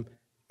 There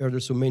are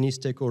so many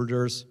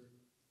stakeholders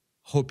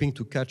hoping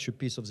to catch a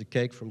piece of the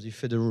cake from the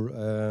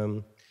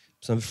federal,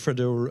 some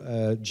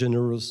federal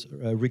generous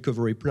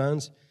recovery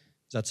plans.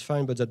 That's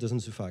fine, but that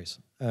doesn't suffice.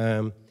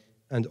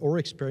 And our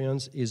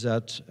experience is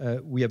that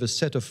we have a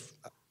set of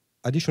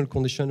additional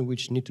conditions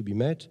which need to be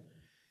met.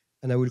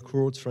 And I will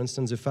quote, for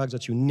instance, the fact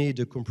that you need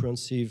a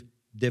comprehensive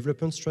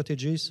development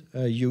strategies.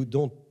 You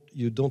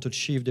don't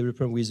achieve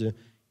development with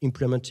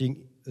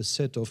implementing a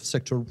set of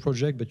sectoral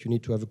projects, but you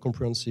need to have a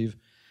comprehensive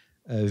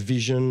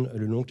vision, a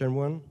long-term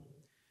one.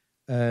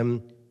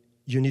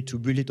 You need to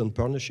build it on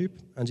partnership,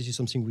 and this is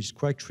something which is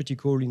quite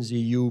critical in the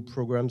EU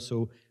program.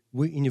 So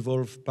we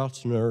involve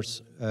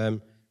partners,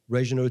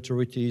 regional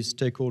authorities,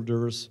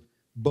 stakeholders,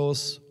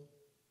 both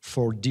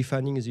for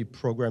defining the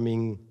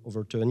programming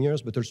over 10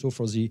 years, but also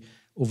for the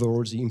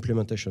overall the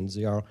implementation.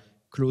 They are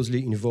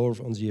closely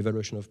involved on the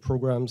evaluation of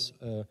programs,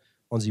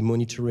 on the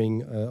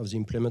monitoring of the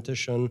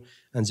implementation,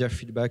 and their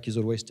feedback is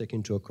always taken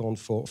into account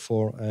for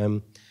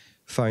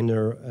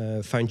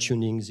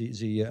fine-tuning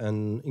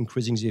and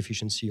increasing the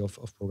efficiency of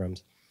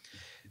programs.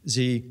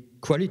 The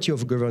quality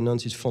of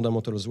governance is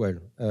fundamental as well,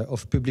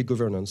 of public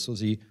governance. So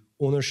the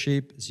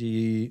ownership,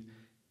 the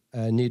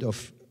need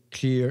of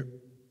clear,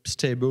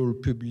 stable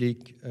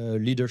public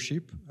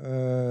leadership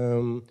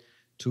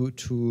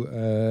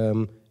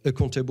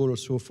accountable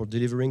also for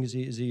delivering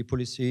the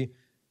policy,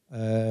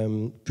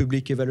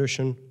 public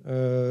evaluation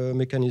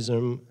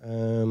mechanism,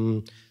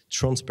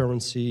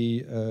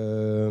 transparency,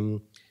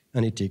 and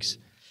ethics.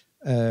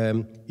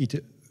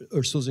 It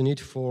also the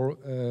need for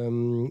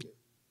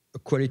a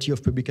quality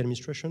of public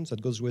administration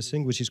that goes with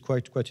things, which is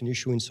quite an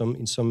issue in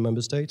some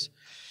member states.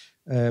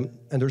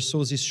 And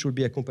also this should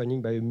be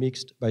accompanied by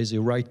the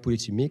right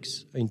policy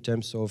mix in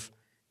terms of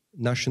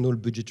national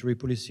budgetary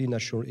policy,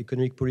 national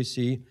economic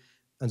policy,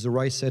 and the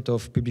right set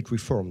of public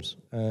reforms.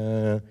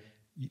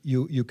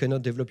 You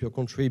cannot develop your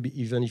country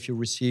even if you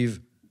receive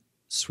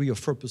 3 or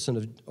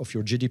 4% of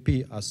your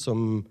GDP, as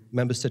some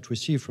member states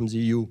receive from the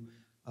EU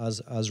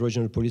as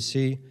regional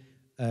policy.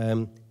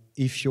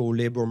 If your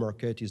labor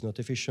market is not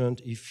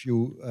efficient, if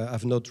you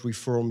have not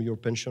reformed your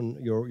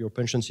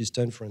pension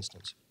system, for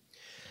instance.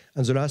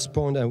 And the last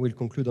point, I will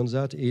conclude on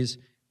that, is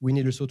we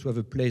need also to have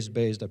a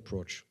place-based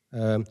approach.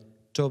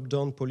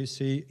 Top-down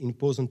policy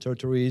imposed on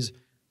territories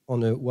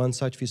on a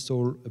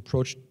one-size-fits-all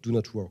approach do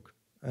not work.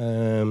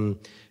 And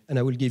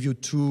I will give you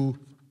 2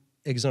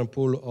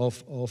 examples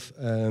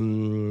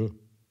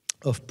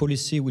of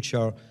policy which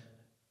are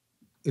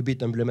a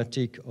bit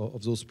emblematic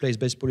of those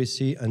place-based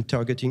policy and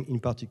targeting in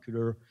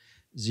particular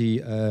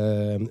the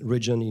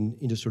region in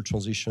industrial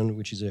transition,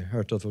 which is the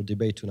heart of our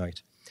debate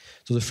tonight.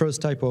 So the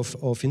first type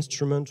of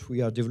instrument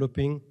we are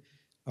developing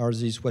are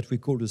these what we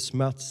call the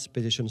smart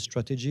specialization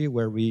strategy,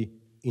 where we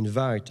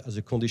invite as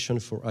a condition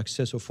for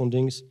access of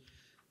fundings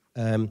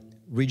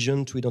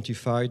region to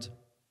identify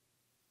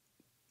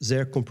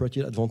their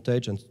comparative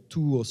advantage and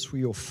 2 or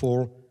 3 or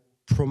 4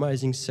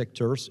 promising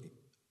sectors,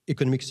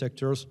 economic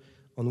sectors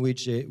on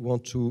which they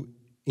want to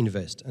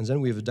invest. And then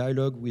we have a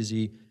dialogue with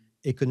the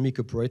economic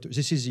operator.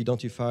 This is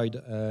identified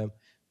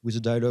with a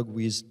dialogue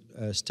with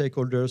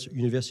stakeholders,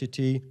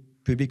 university,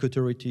 public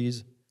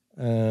authorities,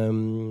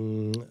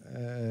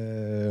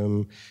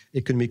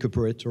 economic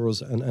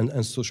operators,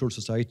 and social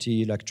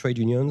society like trade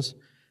unions,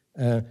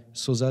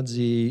 so that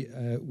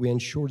we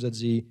ensure that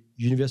the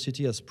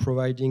university is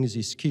providing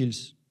the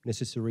skills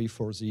necessary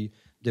for the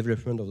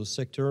development of the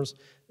sectors,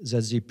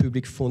 that the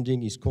public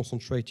funding is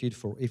concentrated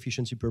for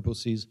efficiency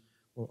purposes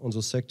on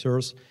those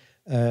sectors,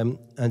 and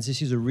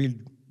this is a real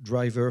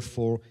driver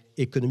for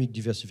economic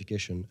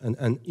diversification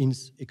and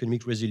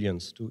economic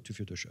resilience to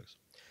future shocks.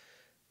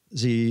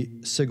 The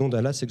second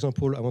and last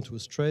example I want to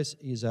stress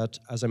is that,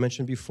 as I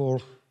mentioned before,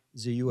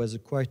 the EU has a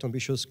quite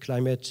ambitious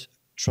climate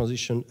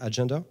transition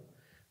agenda.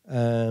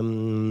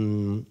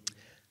 And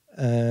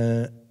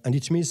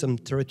it means some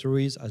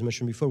territories, as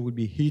mentioned before, will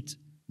be hit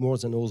more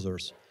than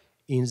others.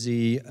 In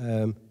the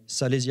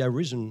Silesia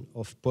region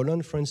of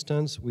Poland, for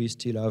instance, we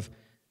still have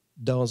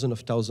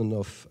thousands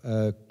of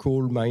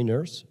coal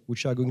miners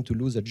which are going to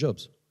lose their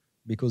jobs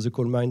because the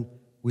coal mine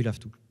will have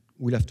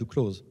to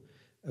close.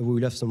 We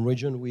will have some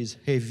region with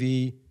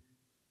heavy,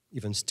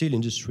 even steel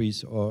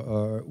industries,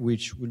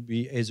 which will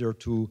be either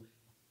to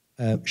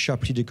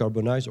sharply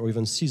decarbonize or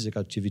even cease their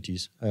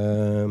activities.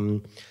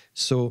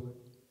 So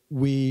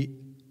we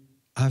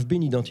have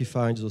been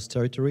identifying those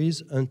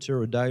territories,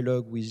 enter a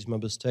dialogue with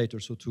member states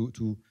also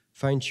to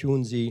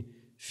fine-tune the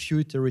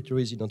few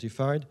territories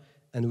identified,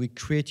 and we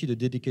created a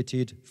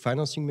dedicated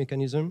financing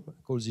mechanism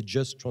called the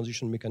Just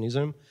Transition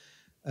Mechanism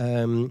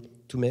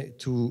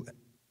to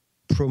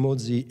promote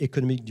the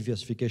economic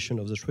diversification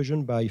of this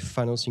region by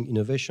financing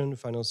innovation,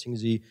 financing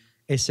the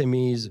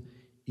SMEs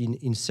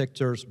in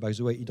sectors, by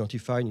the way,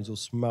 identified in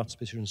those smart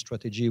specialization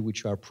strategy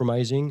which are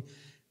promising,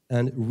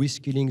 and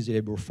reskilling the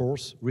labor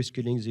force,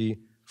 reskilling the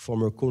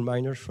former coal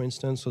miners, for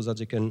instance, so that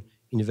they can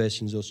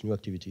invest in those new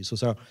activities. So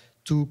there are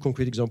two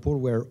concrete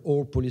examples where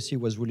our policy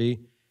was really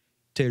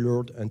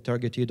tailored and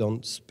targeted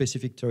on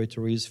specific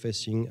territories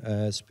facing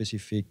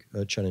specific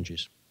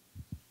challenges.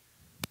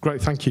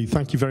 Great, thank you.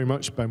 Thank you very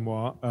much,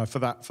 Benoît, for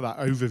that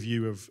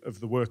overview of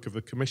the work of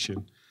the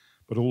Commission,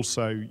 but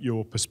also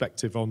your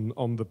perspective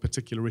on the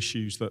particular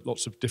issues that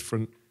lots of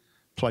different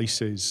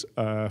places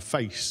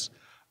face.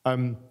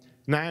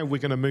 Now we're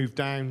going to move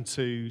down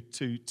to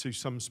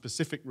some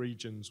specific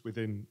regions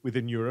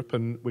within Europe,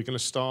 and we're going to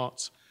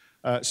start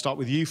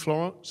with you,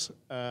 Florence,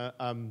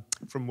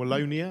 from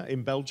Wallonia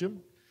in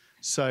Belgium.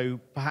 So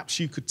perhaps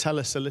you could tell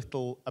us a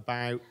little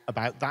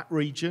about that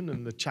region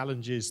and the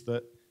challenges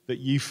that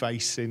you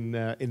face in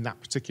that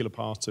particular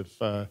part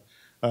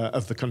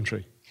of the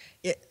country.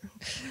 Yeah.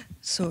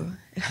 So,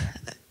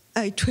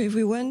 hi to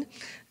everyone.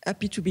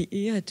 Happy to be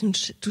here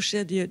to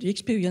share the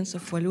experience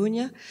of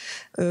Wallonia.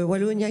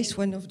 Wallonia is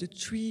one of the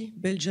 3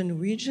 Belgian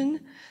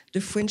regions,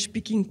 the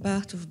French-speaking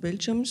part of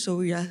Belgium, so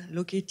we are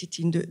located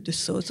in the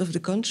south of the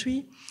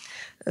country.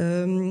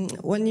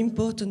 One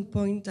important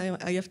point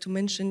I have to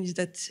mention is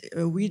that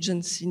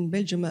regions in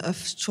Belgium have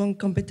strong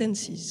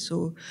competencies.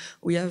 So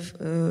we have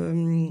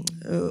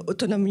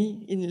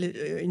autonomy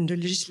in the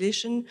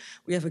legislation,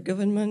 we have a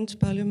government,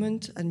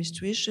 parliament,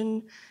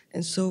 administration,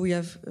 and so we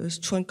have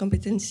strong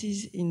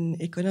competencies in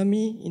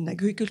economy, in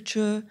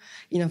agriculture,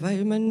 in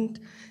environment,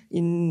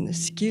 in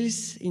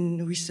skills,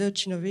 in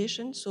research,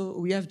 innovation. So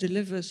we have the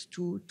levers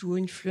to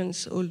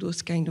influence all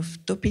those kind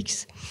of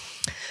topics.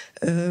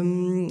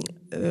 From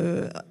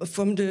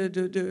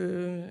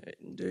the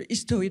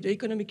history, the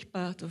economic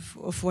part of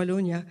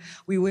Wallonia,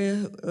 we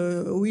were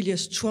really a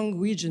strong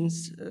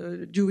regions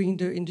during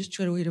the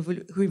Industrial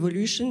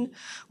Revolution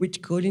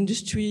with coal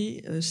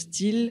industry,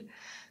 steel,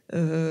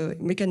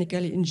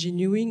 mechanical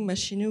engineering,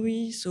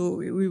 machinery. So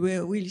we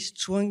were really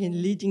strong in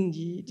leading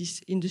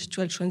this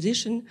industrial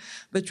transition,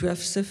 but we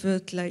have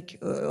suffered like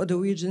other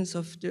regions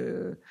of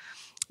the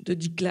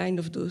decline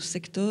of those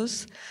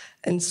sectors.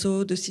 And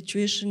so the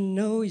situation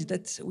now is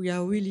that we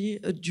are really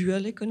a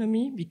dual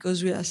economy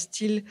because we are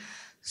still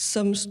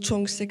some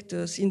strong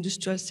sectors,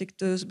 industrial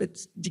sectors,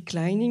 but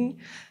declining.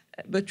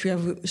 But we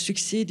have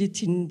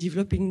succeeded in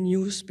developing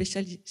new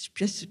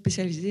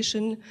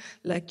specialization,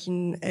 like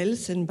in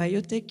health and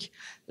biotech,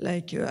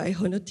 like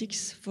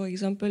aeronautics, for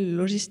example,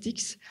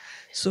 logistics.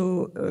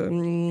 So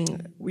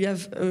we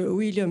have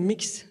really a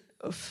mix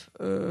of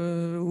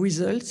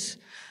results,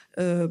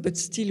 but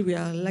still we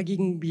are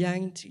lagging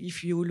behind.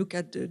 If you look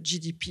at the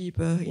GDP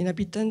per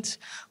inhabitant,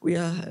 we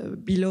are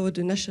below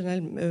the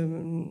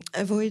national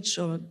average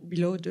or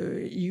below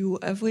the EU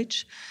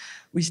average.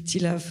 We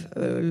still have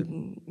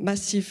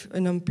massive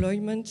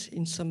unemployment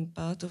in some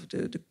part of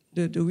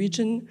the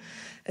region.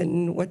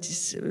 And what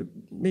is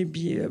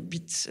maybe a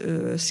bit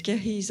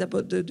scary is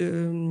about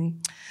the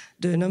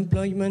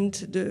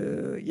unemployment,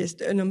 the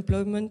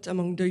unemployment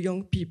among the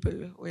young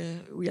people,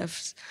 where we have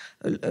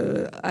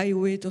a high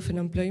rate of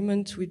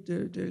unemployment with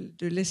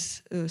the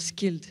less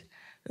skilled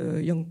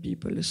young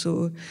people.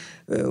 So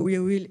we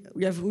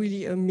have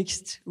really a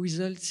mixed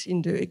results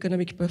in the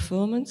economic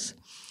performance.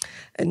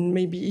 And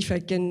maybe if I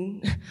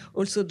can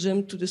also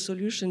jump to the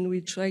solution,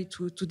 we try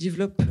to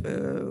develop,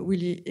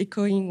 really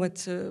echoing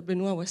what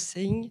Benoît was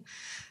saying,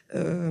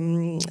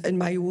 and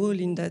my role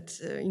in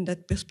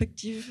that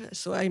perspective.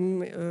 So I'm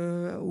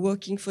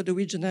working for the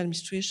regional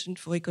administration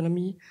for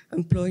economy,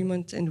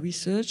 employment, and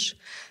research,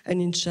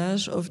 and in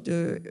charge of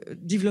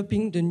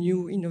developing the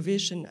new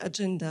innovation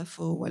agenda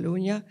for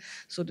Wallonia.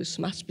 So the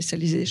smart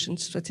specialization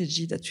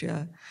strategy that we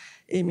are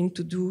aiming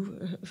to do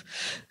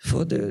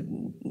for the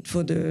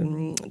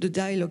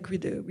dialogue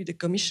with the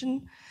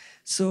Commission.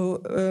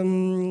 So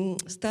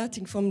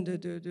starting from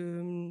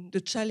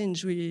the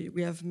challenge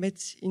we have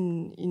met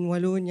in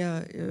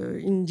Wallonia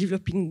in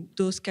developing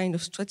those kind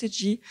of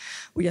strategy,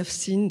 we have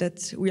seen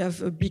that we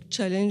have a big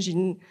challenge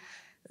in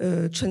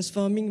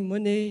transforming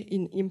money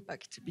in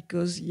impact,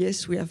 because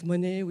yes, we have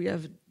money, we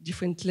have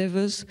different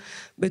levels,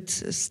 but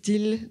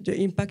still the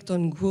impact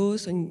on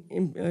growth and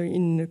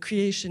in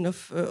creation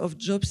of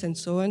jobs and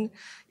so on,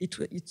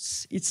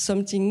 it's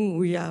something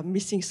we are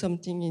missing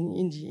something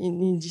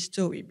in this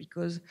story,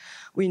 because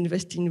we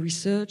invest in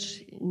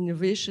research,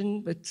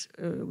 innovation, but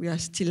we are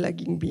still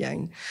lagging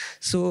behind.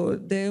 So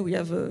there we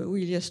have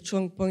really a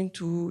strong point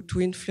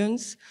to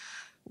influence.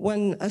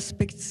 One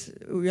aspect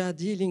we are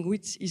dealing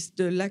with is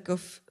the lack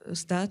of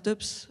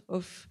startups,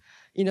 of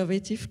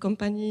innovative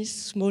companies,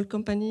 small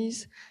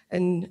companies,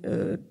 and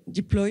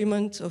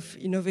deployment of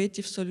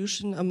innovative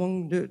solutions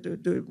among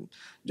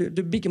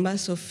the big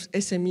mass of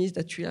SMEs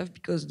that we have,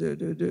 because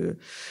the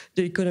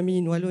economy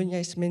in Wallonia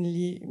is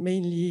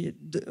mainly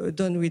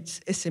done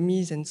with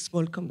SMEs and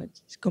small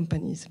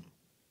companies.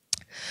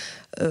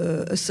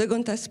 A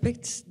second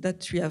aspect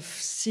that we have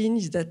seen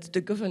is that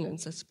the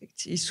governance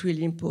aspect is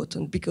really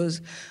important,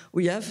 because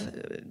we have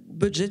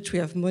budget, we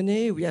have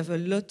money, we have a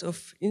lot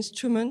of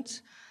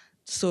instruments,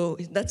 so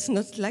that's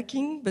not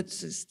lacking, but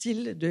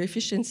still the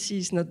efficiency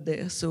is not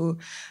there. So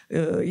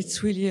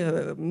it's really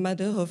a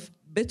matter of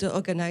better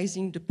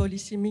organizing the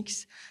policy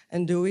mix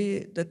and the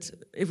way that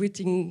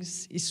everything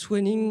is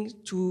running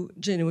to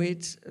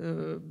generate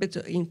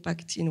better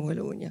impact in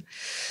Wallonia.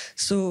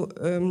 So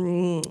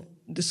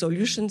the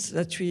solutions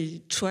that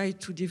we try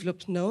to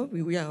develop now,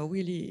 we are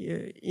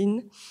really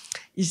in,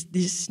 is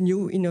this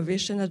new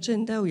innovation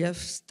agenda. We have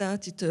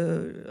started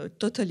a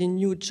totally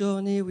new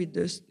journey with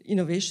the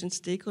innovation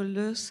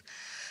stakeholders,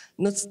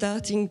 not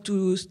starting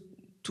to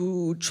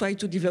try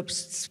to develop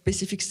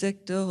specific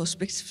sector or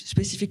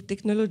specific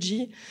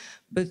technology,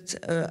 but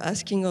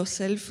asking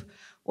ourselves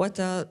what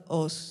are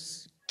our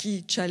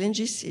key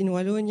challenges in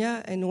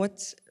Wallonia and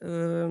what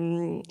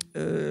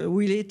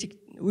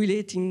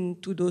relating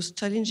to those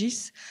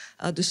challenges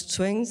are the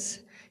strengths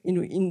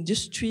in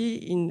industry,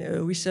 in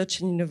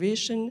research and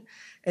innovation,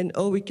 and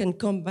how we can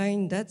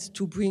combine that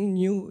to bring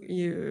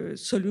new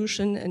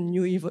solution and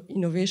new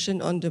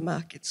innovation on the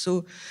market.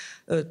 So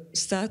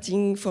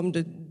starting from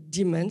the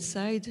demand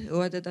side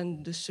rather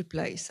than the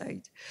supply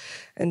side.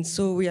 And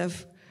so we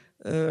have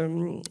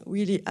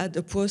really had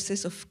a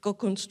process of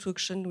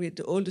co-construction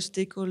with all the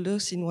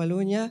stakeholders in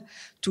Wallonia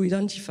to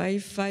identify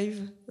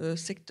 5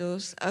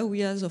 sectors,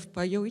 areas of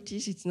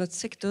priorities. It's not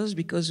sectors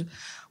because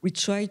we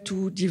try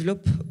to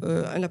develop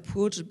an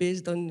approach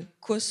based on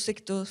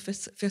cross-sector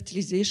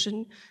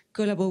fertilization,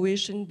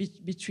 collaboration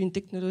between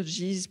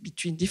technologies,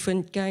 between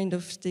different kind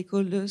of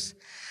stakeholders,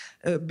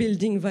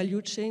 building value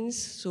chains,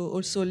 so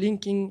also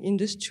linking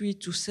industry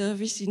to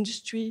service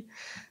industry,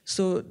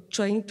 so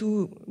trying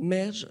to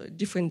merge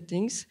different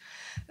things.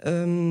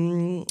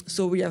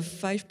 So we have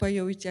 5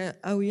 priority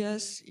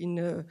areas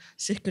in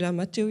circular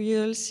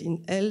materials,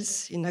 in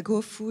health, in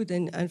agro-food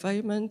and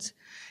environment,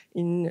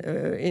 in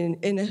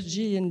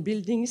energy and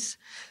buildings.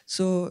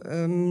 So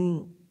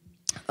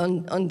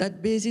on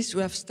that basis,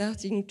 we are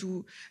starting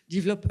to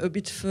develop a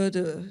bit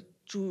further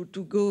to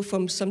go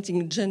from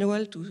something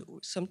general to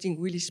something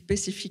really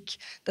specific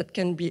that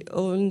can be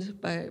owned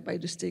by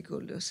the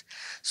stakeholders.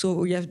 So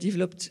we have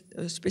developed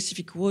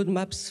specific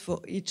roadmaps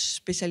for each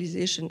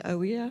specialization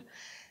area.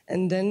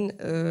 And then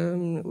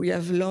we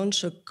have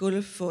launched a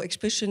call for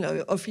expression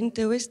of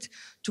interest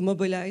to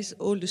mobilize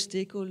all the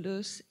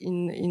stakeholders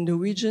in the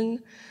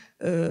region.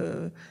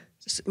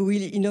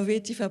 Really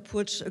innovative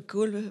approach, a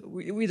call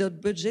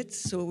without budget.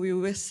 So we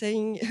were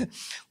saying,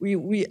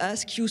 we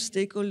ask you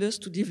stakeholders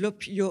to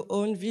develop your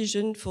own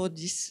vision for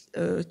these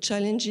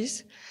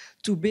challenges,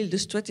 to build a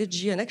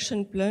strategy and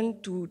action plan,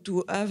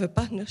 to have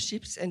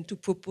partnerships and to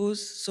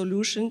propose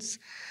solutions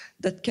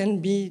that can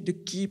be the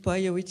key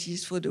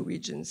priorities for the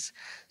regions.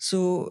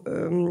 So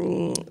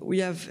we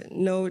have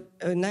now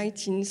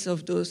 19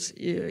 of those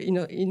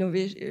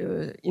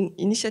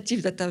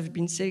initiatives that have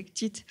been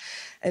selected.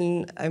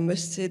 And I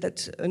must say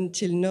that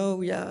until now,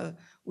 we are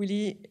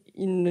really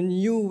in a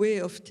new way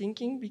of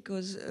thinking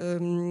because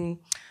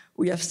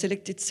we have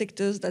selected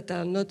sectors that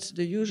are not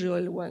the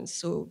usual ones.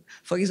 So,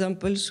 for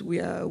example, we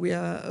have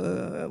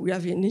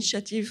an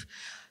initiative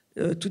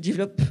to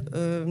develop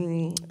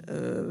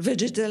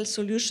vegetal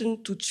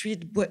solution to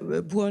treat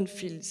brown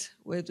fields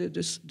where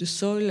the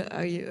soil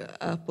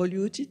are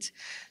polluted,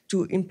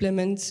 to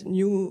implement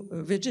new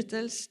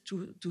vegetals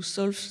to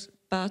solve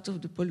part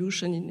of the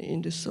pollution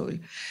in the soil.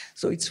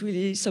 So it's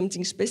really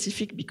something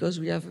specific because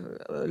we have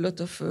a lot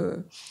of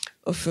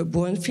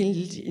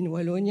brownfield in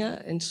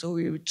Wallonia, and so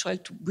we try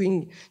to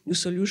bring new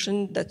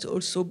solutions that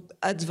also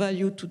add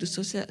value to the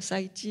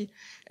society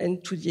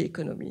and to the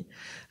economy.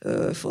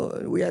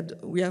 We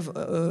have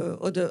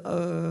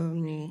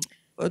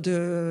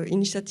other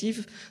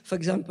initiative, for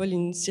example,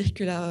 in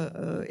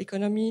circular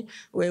economy,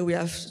 where we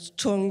have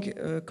strong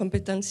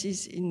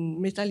competencies in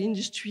metal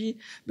industry,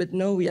 but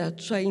now we are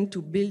trying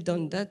to build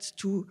on that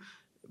to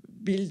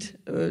build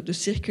the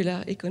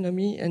circular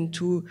economy and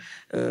to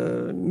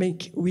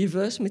make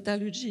reverse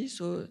metallurgy,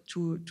 so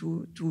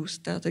to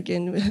start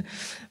again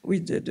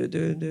with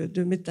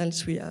the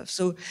metals we have.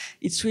 So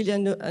it's really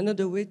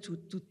another way to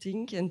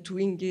think and to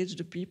engage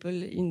the people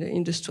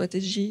in the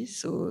strategy.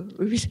 So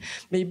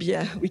maybe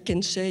we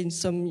can share in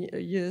some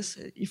years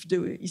if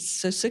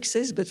it's a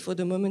success, but for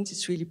the moment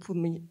it's really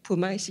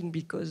promising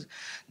because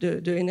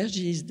the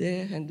energy is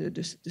there and the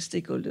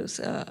stakeholders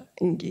are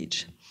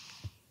engaged.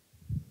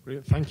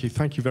 Brilliant.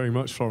 Thank you very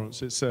much,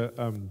 Florence. It's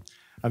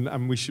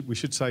and we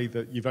should say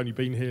that you've only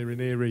been here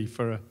in Erie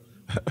for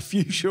a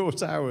few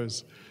short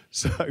hours,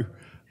 so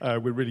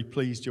we're really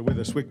pleased you're with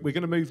us. We're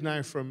going to move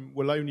now from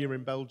Wallonia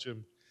in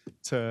Belgium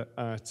to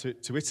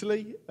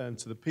Italy and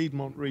to the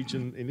Piedmont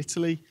region in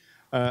Italy.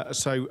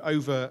 So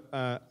over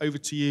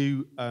to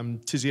you,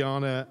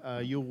 Tiziana.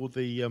 You're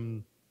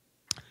the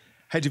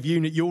head of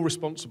unit. You're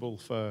responsible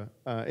for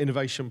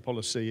innovation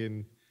policy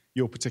in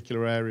your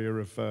particular area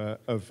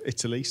of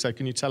Italy. So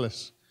can you tell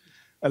us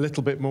a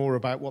little bit more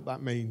about what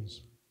that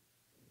means?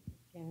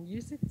 Can you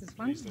use it, this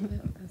one?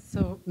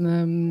 So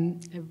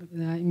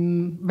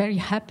I'm very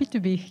happy to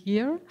be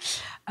here.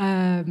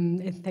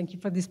 And thank you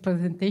for this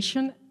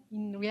presentation.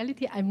 In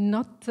reality, I'm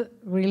not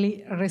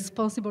really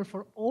responsible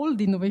for all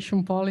the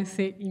innovation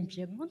policy in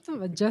Piedmont,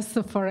 but just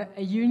for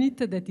a unit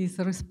that is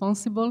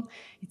responsible.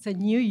 It's a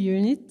new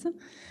unit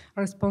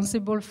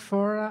responsible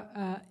for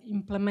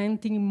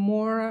implementing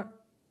more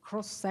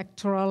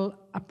cross-sectoral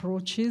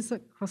approaches,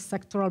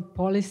 cross-sectoral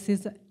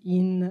policies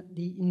in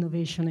the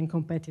innovation and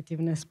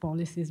competitiveness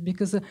policies,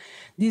 because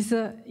this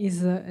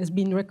has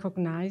been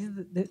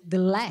recognized, the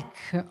lack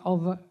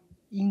of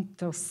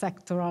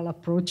intersectoral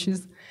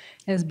approaches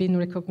has been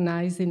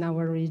recognized in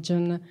our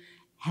region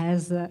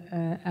as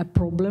a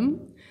problem.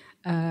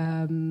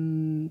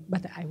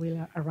 But I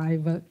will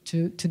arrive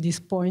to this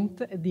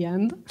point at the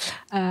end.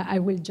 I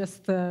will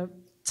just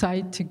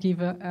try to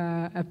give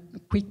a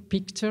quick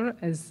picture,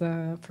 as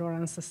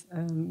Florence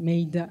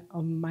made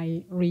of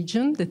my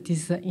region, that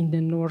is in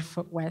the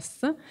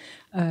northwest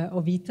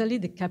of Italy.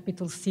 The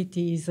capital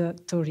city is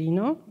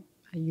Torino.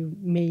 You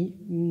may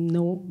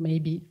know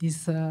maybe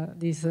this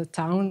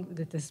town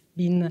that has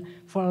been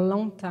for a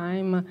long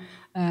time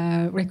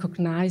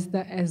recognized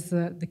as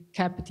the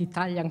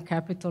Italian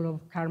capital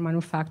of car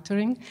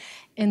manufacturing.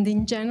 And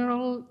in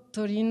general,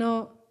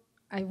 Torino,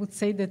 I would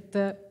say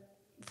that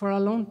for a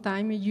long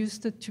time it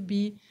used to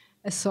be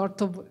a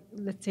sort of,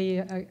 let's say,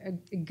 a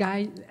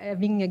guide,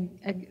 having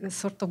a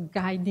sort of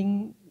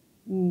guiding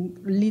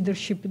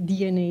leadership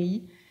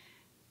DNA.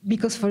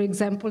 Because, for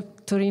example,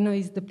 Torino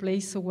is the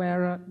place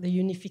where the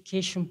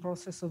unification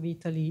process of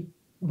Italy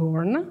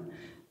born.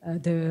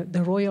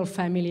 The royal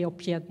family of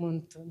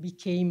Piedmont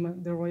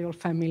became the royal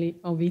family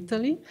of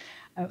Italy.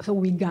 So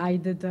we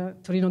guided,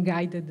 Torino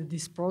guided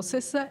this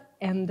process.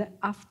 And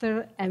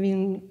after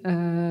having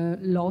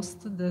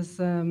lost this,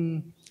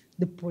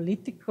 the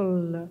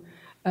political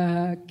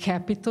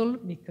capital,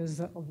 because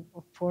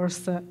of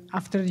course,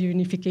 after the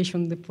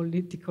unification, the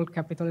political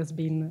capital has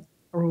been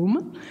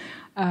Rome.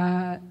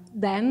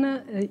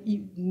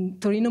 Then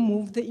Torino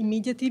moved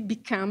immediately,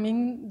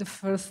 becoming the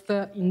first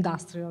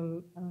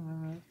industrial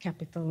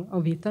capital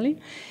of Italy.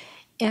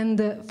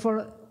 And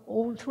for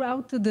all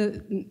throughout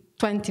the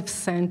 20th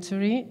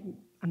century,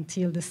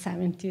 until the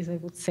 70s, I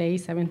would say,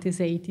 70s,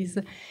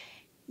 80s,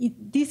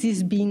 this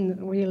has been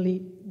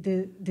really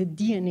the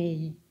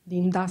DNA, the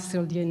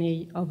industrial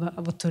DNA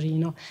of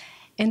Torino.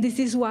 And this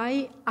is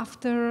why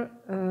after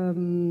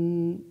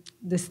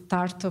the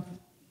start of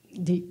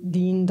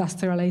the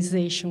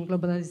industrialization,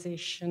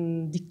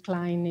 globalization,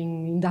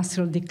 declining,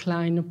 industrial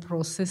decline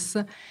process,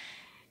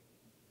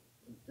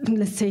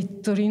 let's say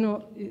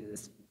Torino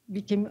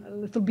became a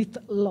little bit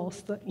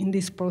lost in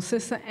this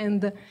process,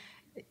 and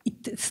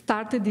it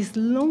started this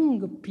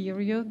long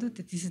period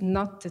that is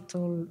not at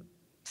all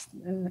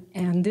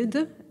ended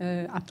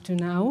up to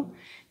now,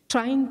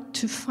 trying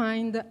to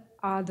find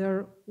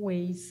other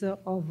ways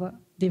of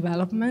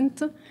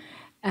development.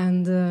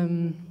 And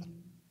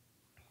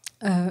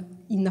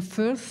in the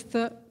first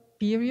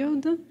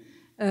period,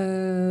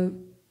 there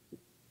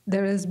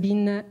has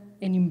been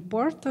an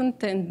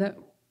important and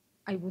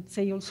I would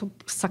say also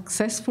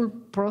successful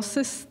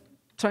process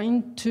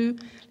trying to,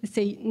 let's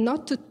say,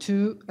 not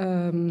to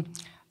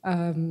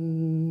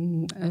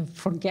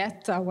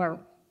forget our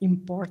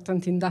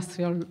important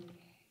industrial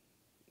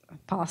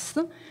past,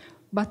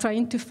 but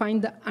trying to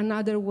find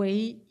another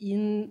way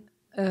in,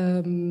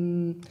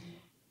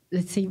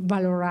 let's say,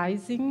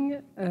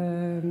 valorizing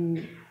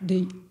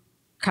the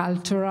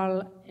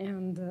cultural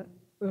and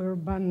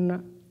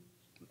urban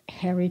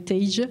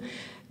heritage.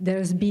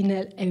 There's been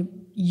a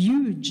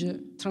huge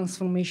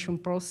transformation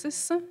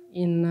process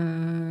in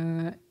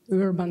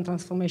urban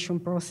transformation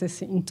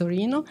process in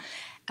Torino.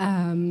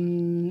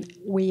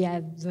 We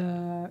had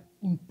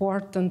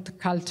important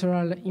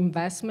cultural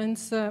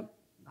investments. I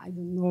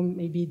don't know,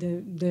 maybe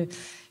the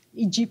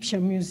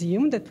Egyptian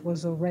Museum that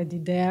was already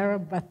there,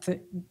 but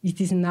it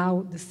is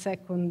now the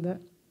second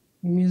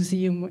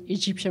museum,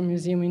 Egyptian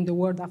museum in the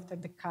world after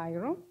the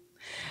Cairo.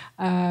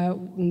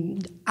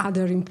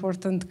 Other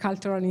important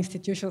cultural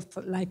institutions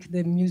like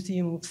the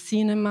Museum of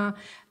Cinema,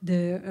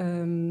 the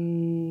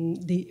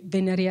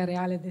Veneria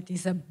Reale, that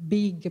is a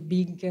big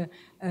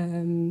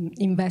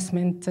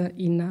investment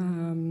in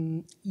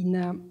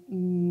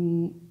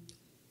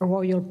a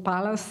royal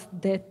palace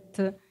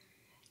that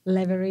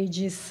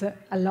leverages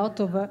a lot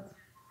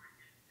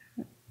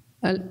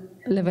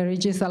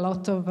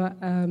of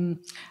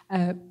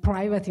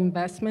private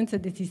investments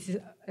that is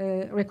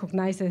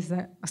recognized as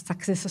a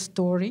success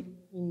story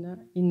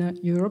in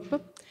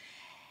Europe.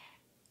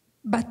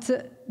 But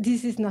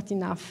this is not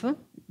enough.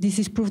 This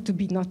is proved to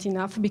be not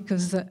enough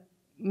because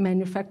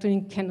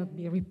manufacturing cannot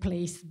be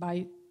replaced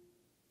by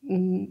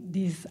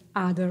these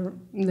other,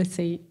 let's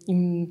say,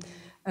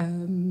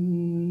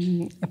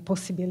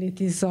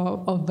 possibilities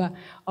of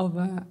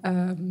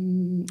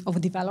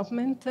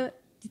development.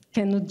 It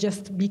cannot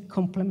just be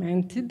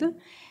complemented.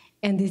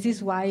 And this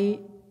is why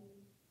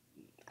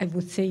I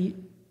would say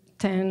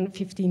 10,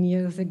 15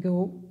 years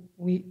ago,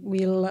 we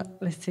will,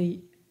 let's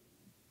say,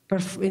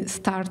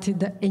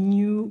 started a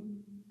new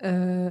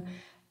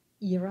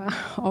era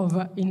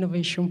of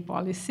innovation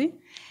policy.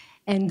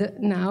 And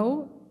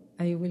now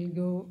I will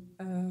go,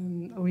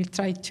 I will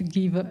try to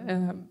give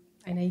an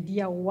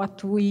idea of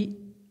what we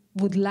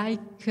would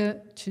like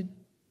to,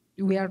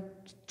 we are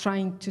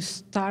trying to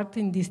start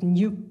in this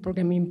new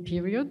programming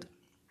period.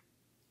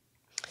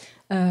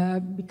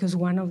 because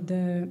one of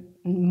the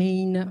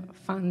main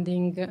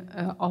funding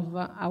of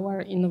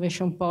our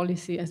innovation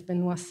policy, as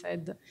Benoît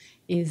said,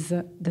 is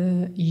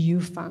the EU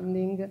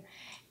funding.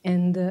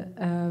 And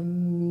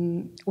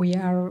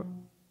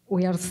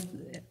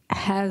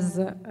has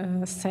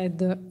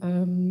said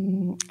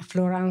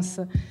Florence,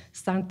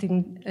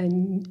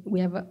 we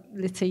have,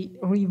 let's say,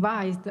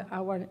 revised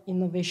our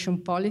innovation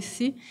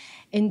policy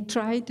and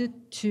tried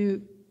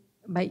to,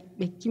 by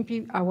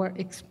keeping our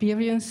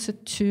experience,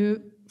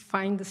 to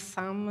find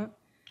some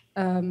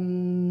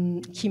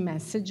key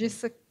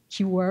messages,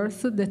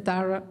 keywords that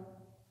are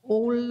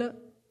all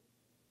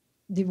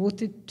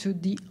devoted to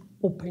the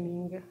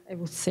opening, I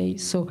would say.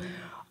 So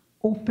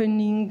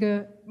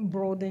opening,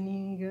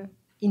 broadening,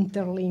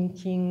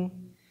 interlinking,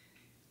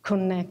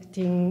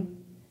 connecting,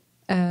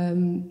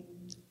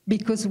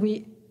 because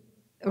we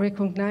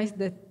recognize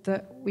that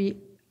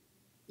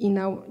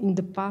in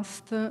the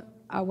past,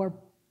 our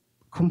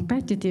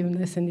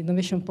competitiveness and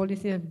innovation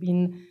policy have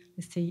been,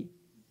 let's say,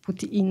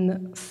 put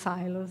in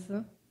silos,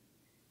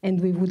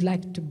 and we would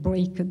like to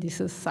break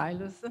these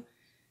silos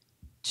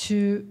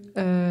to,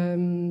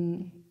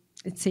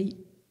 let's say,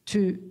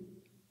 to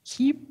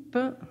keep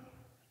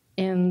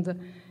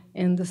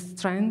and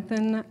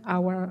strengthen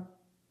our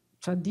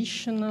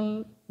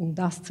traditional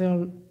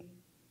industrial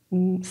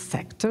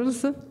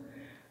sectors,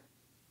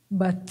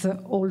 but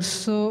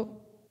also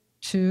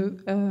to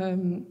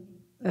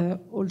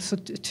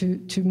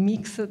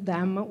mix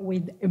them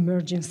with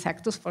emerging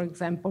sectors. For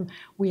example,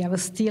 we have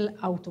still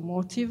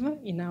automotive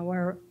in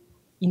our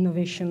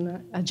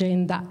innovation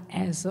agenda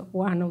as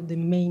one of the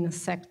main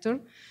sectors,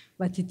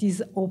 but it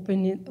is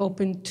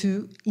open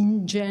to,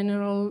 in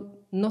general,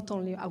 not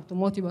only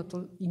automotive, but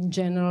in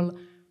general,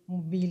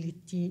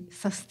 mobility,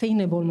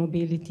 sustainable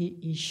mobility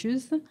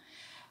issues.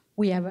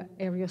 We have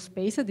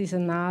aerospace, that is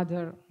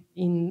another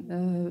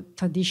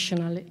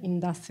traditional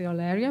industrial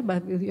area,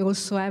 but we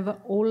also have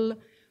all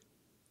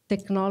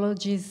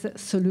technologies,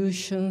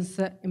 solutions,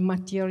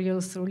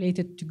 materials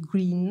related to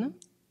green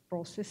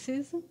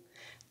processes.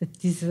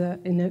 That is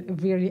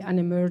an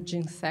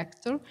emerging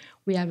sector.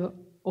 We have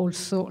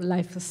also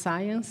life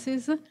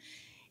sciences.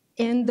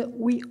 And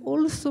we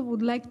also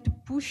would like to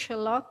push a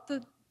lot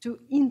to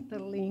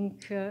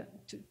interlink,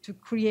 to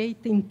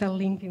create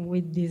interlinking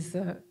with this,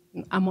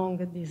 among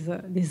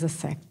this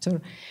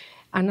sector.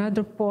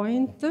 Another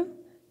point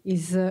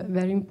is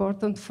very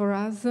important for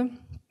us,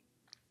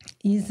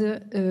 is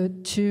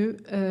to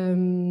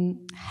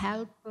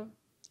help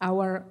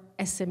our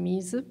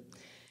SMEs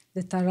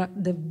that are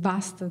the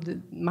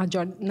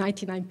majority,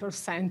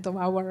 99% of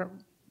our,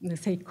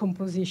 let's say,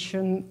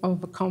 composition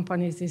of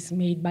companies is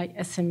made by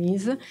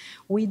SMEs.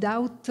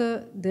 Without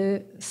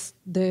the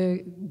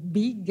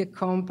big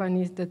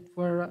companies that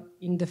were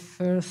in the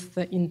first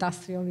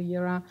industrial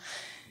era,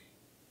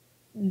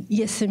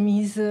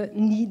 SMEs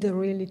need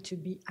really to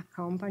be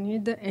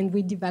accompanied, and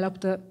we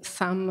developed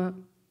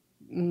some,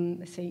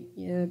 let's say,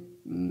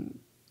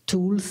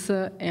 tools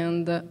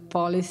and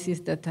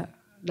policies that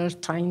are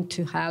trying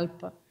to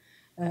help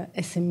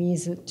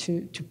SMEs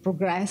to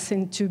progress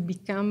and to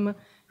become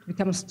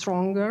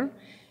stronger,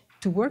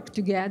 to work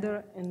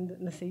together, and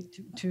let's say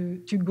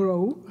to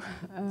grow.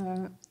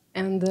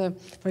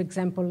 For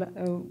example,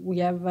 we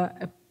have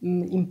an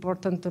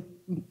important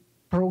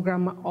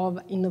program of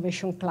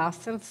innovation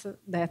clusters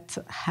that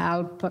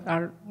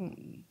are,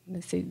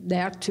 let's say,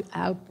 there to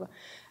help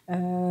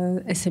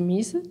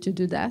SMEs to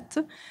do that.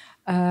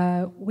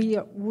 We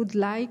would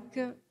like,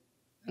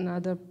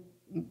 another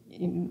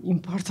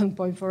important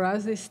point for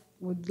us is,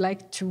 would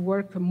like to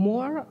work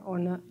more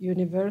on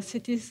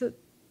universities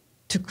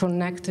to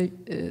connect,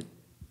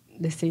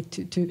 let's say,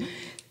 to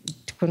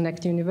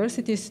connect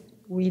universities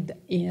with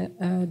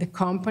the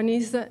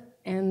companies.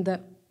 And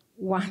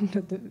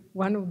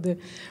one of the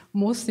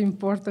most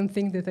important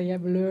things that I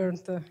have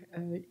learned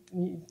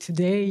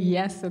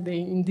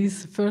yesterday, in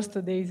these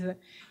first days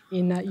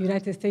in the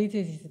United States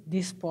is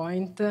this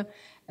point.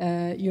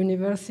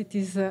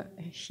 Universities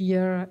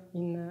here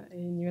in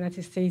the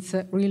United States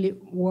really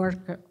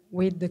work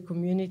with the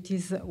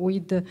communities,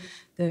 with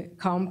the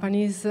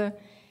companies.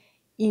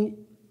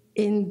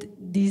 And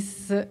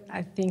this,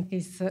 I think,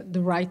 is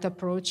the right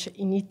approach.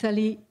 In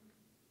Italy,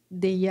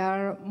 they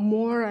are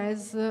more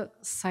as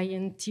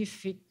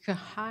scientific,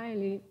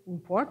 highly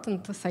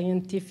important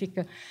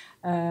scientific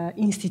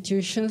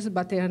institutions,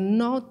 but they are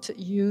not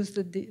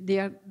used,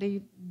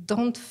 they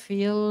don't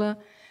feel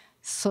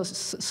so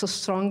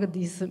strong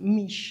this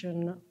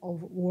mission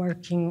of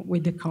working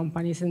with the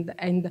companies,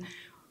 and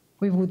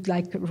we would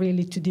like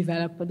really to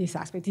develop this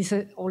aspect. It's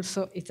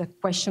a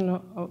question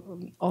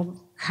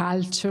of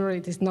culture.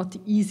 It is not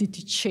easy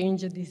to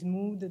change this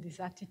mood, this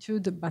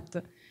attitude,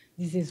 but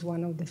this is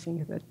one of the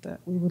things that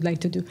we would like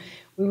to do.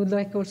 We would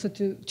like also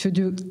to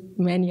do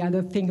many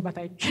other things, but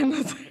I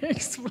cannot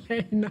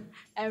explain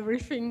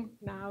everything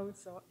now,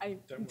 so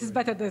it is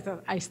better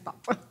that I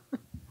stop.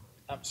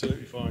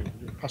 Absolutely fine.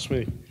 Pass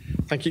me.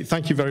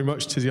 Thank you very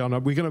much,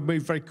 Tiziano. We're going to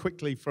move very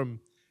quickly from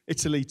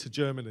Italy to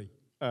Germany.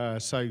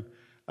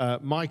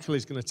 Michael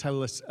is going to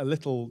tell us a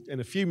little, in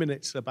a few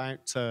minutes,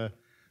 about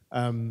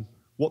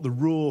what the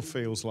Ruhr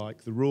feels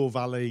like, the Ruhr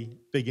Valley,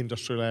 big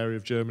industrial area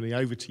of Germany.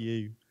 Over to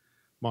you,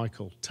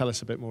 Michael. Tell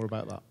us a bit more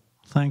about that.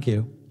 Thank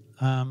you.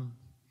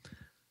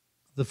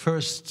 The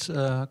first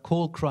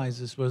coal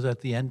crisis was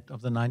at the end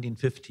of the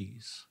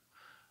 1950s.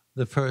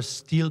 The first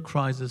steel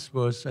crisis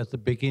was at the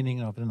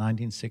beginning of the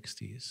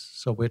 1960s.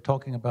 So we're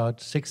talking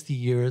about 60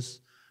 years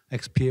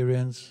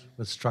experience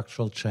with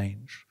structural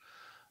change.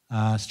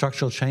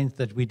 Structural change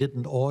that we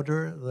didn't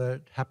order,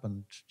 that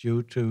happened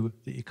due to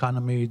the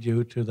economy,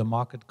 due to the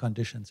market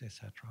conditions,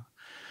 etc.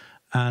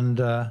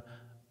 And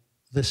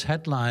this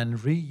headline,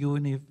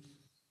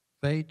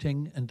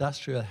 Rejuvenating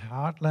Industrial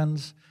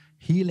Heartlands,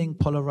 Healing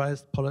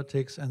Polarized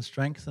Politics and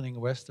Strengthening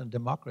Western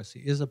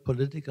Democracy, is a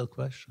political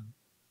question.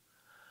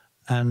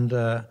 And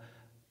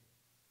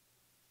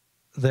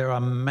there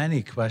are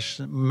many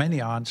questions,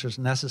 many answers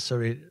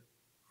necessary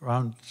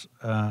around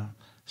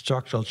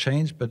structural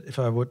change, but if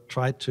I would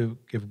try to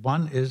give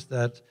one, is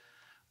that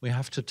we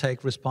have to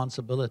take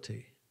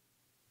responsibility.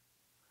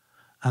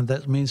 And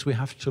that means we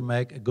have to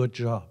make a good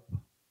job.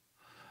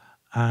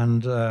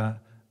 And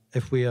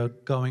if we are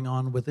going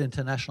on with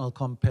international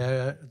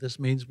compare, this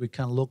means we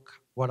can look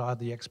what are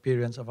the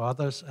experience of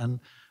others, and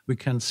we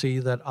can see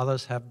that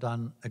others have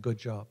done a good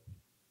job,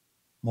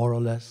 more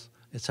or less,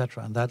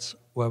 etc. And that's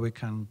where we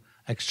can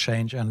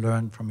exchange and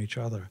learn from each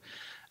other.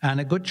 And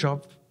a good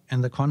job in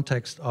the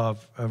context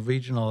of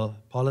regional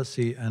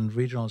policy and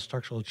regional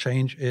structural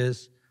change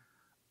is,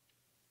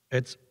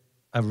 it's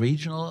a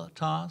regional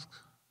task.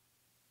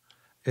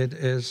 It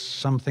is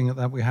something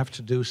that we have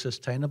to do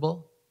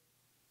sustainable.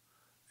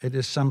 It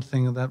is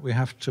something that we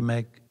have to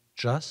make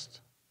just.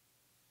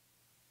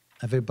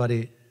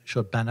 Everybody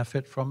should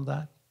benefit from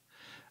that.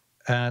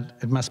 And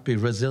it must be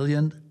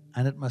resilient,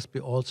 and it must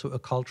be also a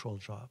cultural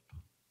job.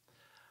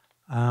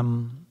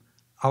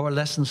 Our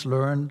lessons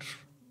learned,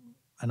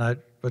 and I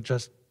would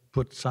just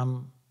put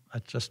some,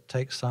 I'd just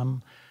take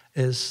some,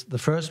 is the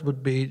first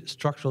would be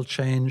structural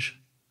change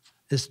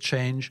is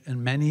change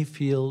in many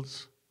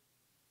fields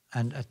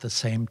and at the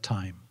same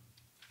time.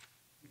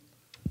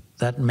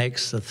 That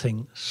makes the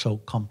thing so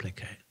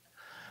complicated.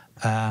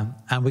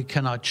 And we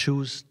cannot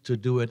choose to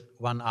do it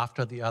one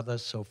after the other.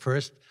 So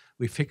first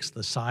we fix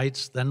the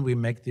sites, then we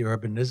make the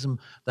urbanism,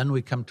 then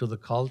we come to the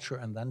culture,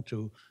 and then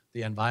to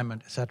the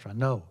environment, etc.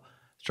 No,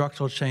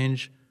 structural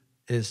change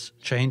is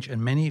change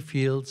in many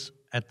fields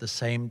at the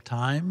same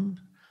time.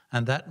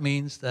 And that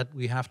means that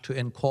we have to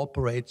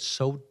incorporate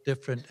so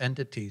different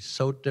entities,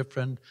 so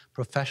different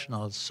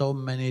professionals, so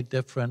many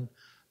different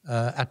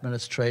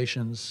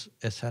administrations,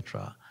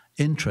 etc.,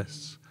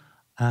 interests.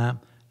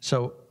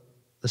 So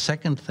the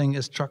second thing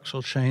is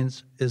structural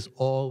change is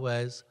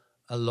always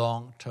a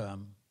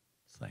long-term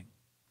thing.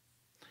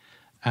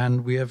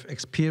 And we have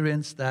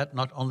experienced that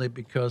not only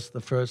because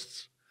the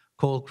first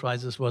coal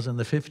crisis was in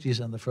the 50s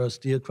and the first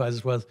steel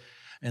crisis was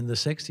in the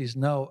 60s.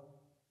 No,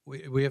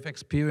 we have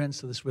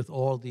experienced this with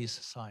all these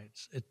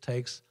sites. It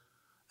takes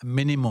a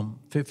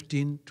minimum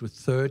 15 to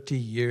 30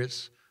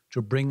 years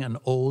to bring an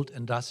old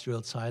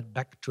industrial site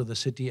back to the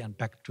city and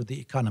back to the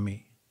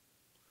economy.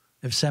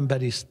 If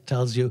somebody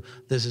tells you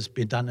this has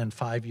been done in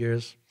 5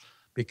 years,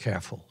 be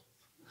careful.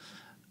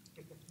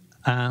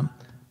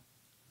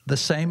 The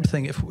same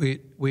thing, if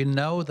we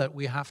know that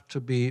we have to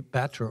be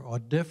better or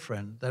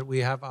different, that we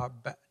have our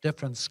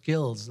different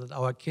skills, that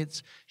our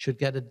kids should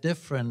get a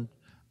different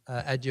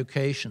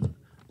education,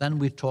 then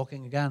we're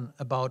talking again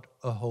about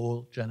a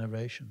whole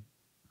generation.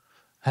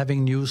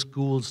 Having new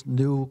schools,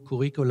 new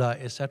curricula,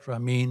 etc.,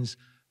 means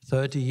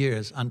 30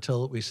 years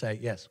until we say,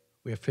 yes,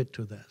 we're fit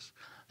to this.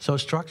 So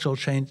structural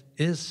change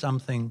is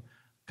something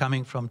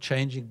coming from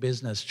changing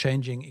business,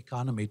 changing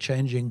economy,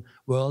 changing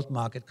world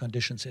market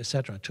conditions,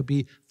 etc. To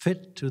be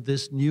fit to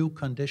these new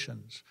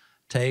conditions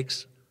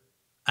takes,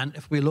 and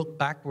if we look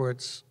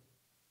backwards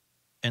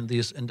in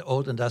the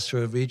old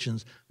industrial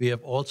regions, we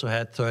have also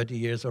had 30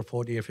 years or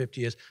 40 or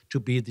 50 years to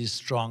be these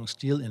strong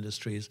steel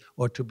industries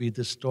or to be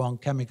the strong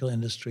chemical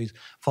industries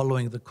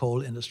following the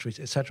coal industries,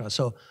 etc.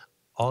 So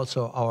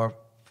also our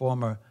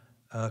former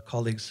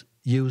colleagues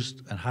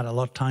used and had a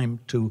lot of time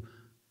to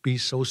be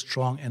so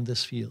strong in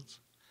this field.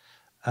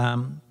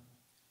 The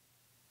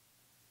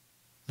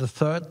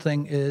third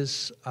thing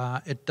is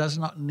it does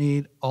not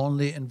need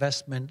only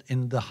investment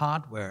in the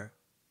hardware.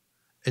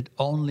 It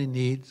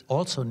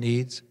also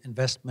needs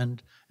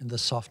investment in the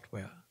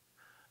software.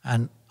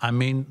 And I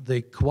mean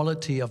the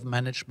quality of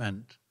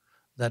management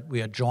that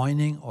we are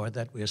joining or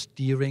that we are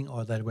steering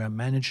or that we are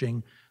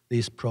managing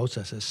these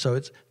processes. So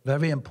it's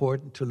very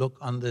important to look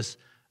on this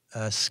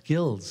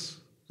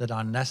skills that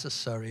are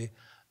necessary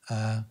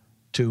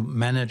to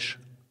manage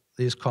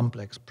these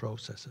complex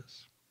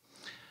processes.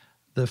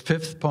 The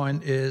fifth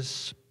point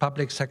is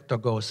public sector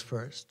goes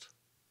first,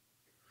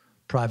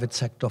 private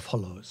sector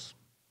follows.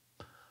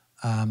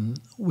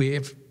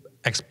 We've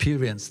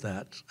experienced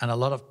that, and a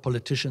lot of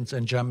politicians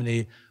in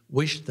Germany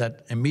wish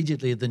that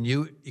immediately the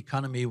new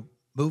economy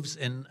moves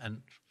in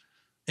and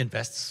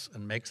invests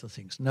and makes the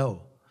things.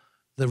 No,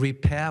 the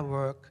repair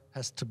work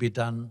has to be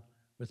done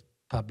with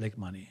public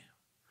money.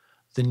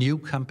 The new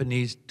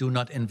companies do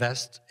not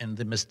invest in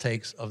the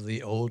mistakes of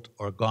the old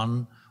or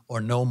gone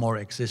or no more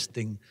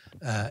existing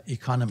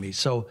economy.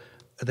 So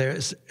there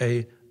is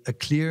a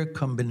clear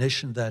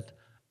combination that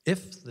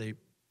if the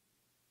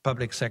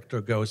public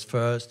sector goes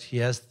first, he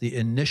has the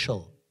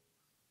initial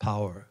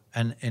power,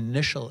 an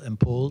initial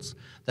impulse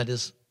that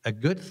is a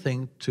good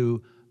thing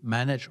to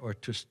manage or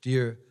to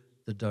steer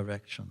the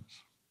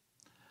directions.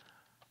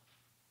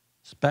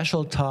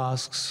 Special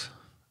tasks,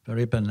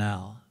 very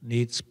banal,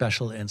 need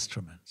special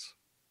instruments.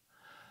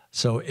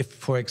 So if,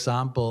 for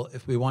example,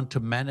 if we want to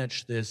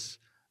manage this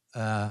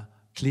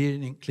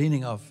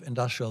cleaning of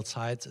industrial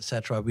sites,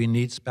 etc., we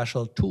need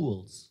special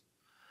tools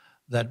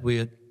that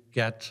we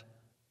get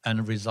a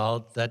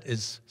result that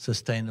is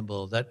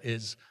sustainable, that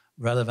is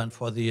relevant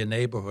for the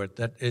neighborhood,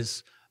 that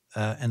is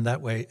in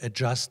that way a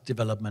just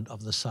development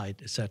of the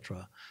site,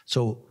 etc.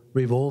 So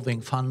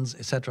revolving funds,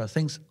 etc.,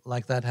 things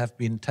like that have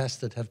been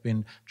tested, have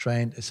been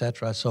trained,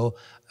 etc. So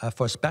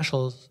for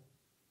special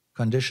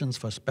conditions,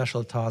 for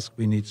special tasks,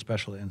 we need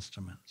special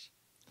instruments.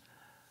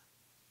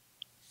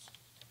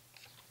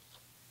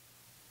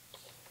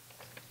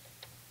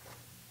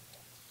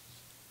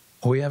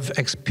 We have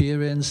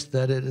experienced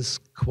that it is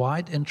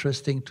quite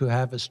interesting to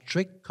have a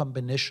strict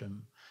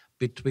combination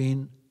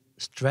between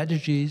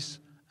strategies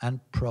and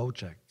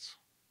projects.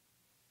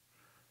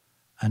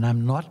 And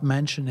I'm not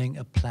mentioning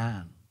a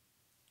plan.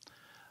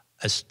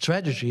 A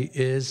strategy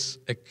is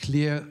a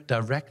clear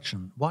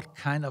direction. What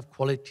kind of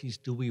qualities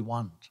do we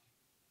want?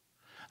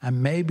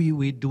 And maybe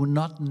we do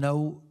not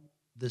know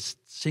the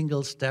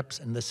single steps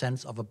in the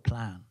sense of a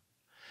plan,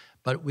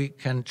 but we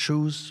can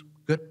choose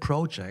good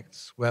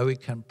projects where we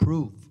can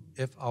prove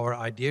if our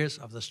ideas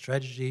of the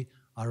strategy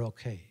are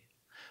okay.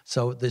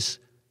 So this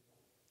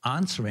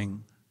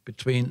answering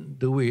between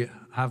do we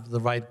have the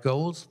right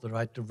goals, the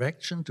right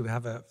direction, do we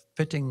have a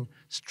fitting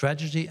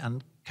strategy,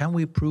 and can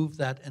we prove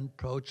that in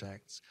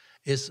projects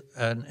is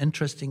an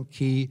interesting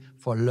key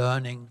for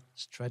learning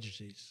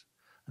strategies.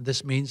 And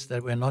this means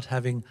that we're not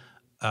having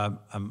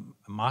a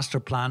master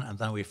plan and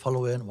then we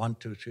follow in 1,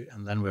 2, 3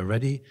 and then we're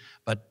ready.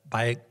 But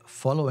by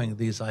following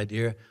these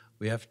ideas,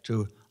 we have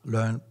to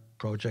learn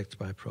project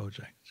by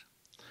project.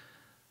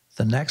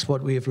 The next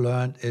what we've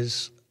learned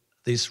is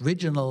this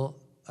regional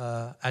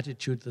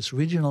attitude, this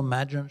regional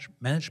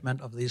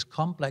management of these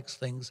complex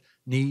things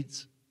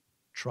needs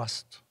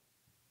trust.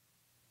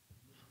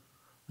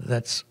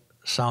 That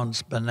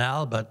sounds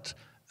banal, but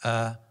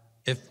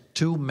if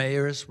two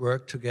mayors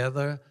work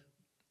together,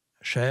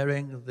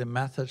 sharing the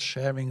methods,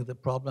 sharing the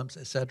problems,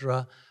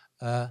 etc.,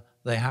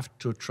 they have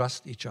to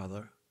trust each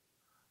other,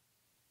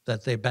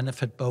 that they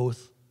benefit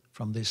both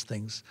from these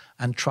things.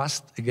 And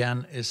trust,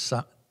 again, is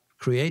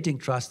creating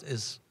trust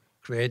is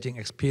creating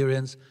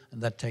experience,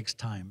 and that takes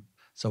time.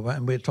 So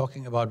when we're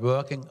talking about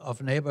working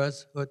of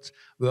neighborhoods,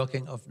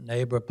 working of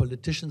neighbor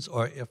politicians,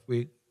 or if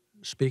we're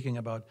speaking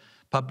about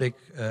public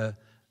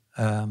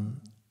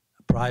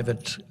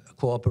private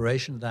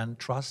cooperation, then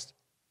trust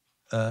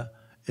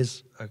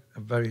is a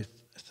very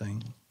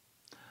thing.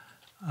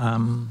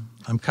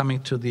 I'm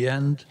coming to the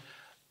end.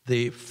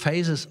 The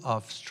phases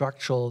of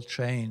structural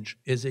change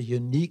is a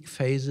unique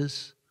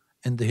phases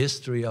in the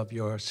history of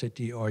your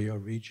city or your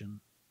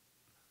region.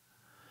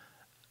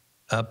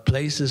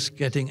 Places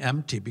getting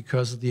empty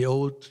because the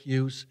old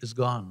use is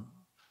gone.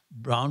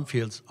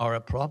 Brownfields are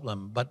a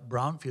problem, but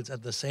brownfields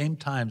at the same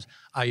time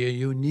are a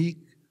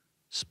unique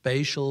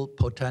spatial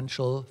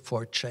potential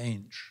for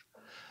change.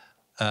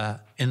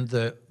 In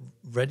the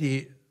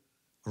ready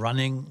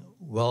running,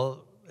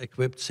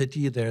 well-equipped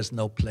city, there's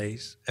no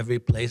place. Every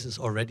place is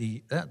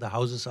already, the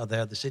houses are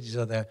there, the cities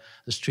are there,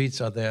 the streets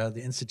are there,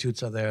 the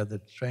institutes are there, the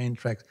train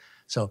tracks.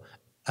 So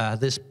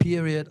this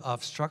period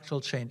of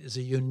structural change is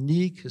a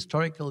unique,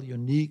 historical,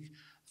 unique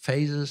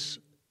phases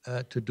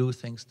to do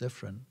things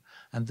different.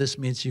 And this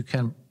means you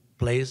can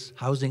place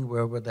housing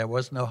where there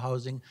was no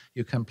housing,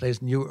 you can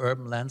place new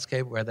urban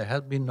landscape where there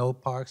had been no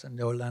parks and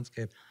no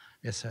landscape,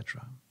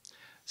 etc.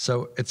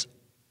 So it's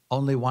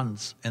only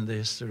once in the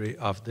history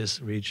of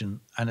this region,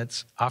 and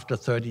it's after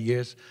 30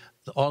 years,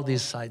 all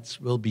these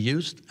sites will be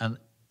used, and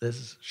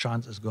this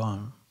chance is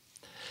gone.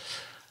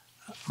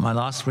 My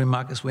last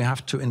remark is we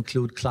have to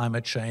include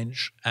climate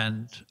change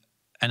and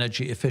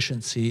energy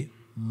efficiency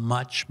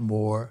much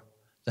more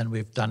than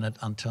we've done it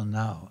until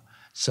now.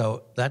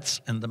 So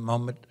that's in the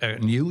moment a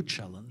new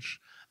challenge,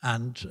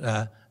 and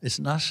it's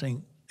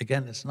nothing,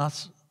 again, it's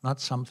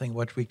not something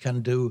what we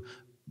can do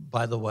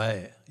by the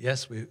way.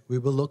 Yes, we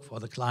will look for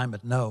the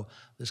climate. No,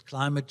 this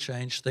climate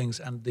change things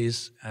and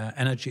these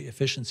energy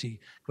efficiency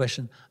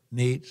question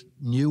need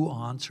new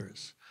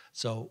answers.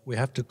 So we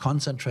have to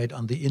concentrate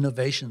on the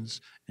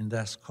innovations in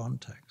this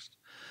context.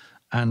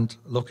 And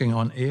looking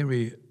on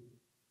Erie,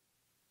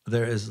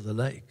 there is the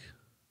lake.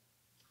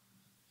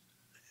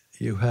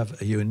 You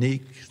have a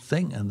unique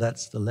thing, and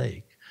that's the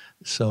lake.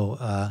 So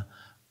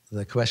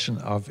the question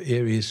of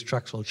Erie's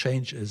structural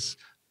change is,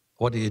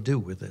 what do you do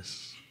with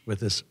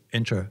this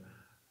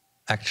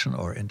interaction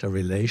or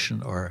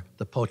interrelation or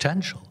the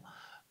potential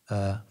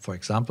for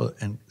example,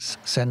 in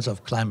sense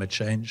of climate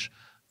change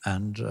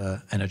and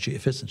energy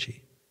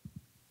efficiency.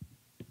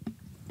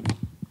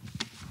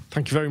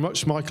 Thank you very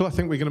much, Michael. I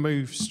think we're going to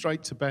move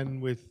straight to Ben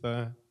with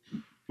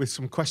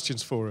some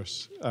questions for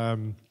us.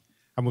 And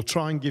we'll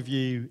try and give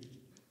you,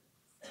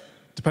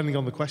 depending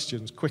on the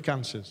questions, quick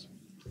answers.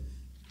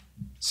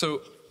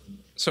 So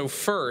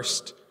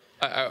first,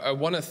 I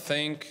want to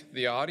thank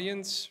the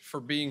audience for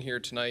being here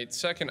tonight.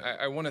 Second,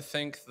 I want to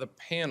thank the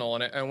panel,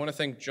 and I want to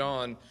thank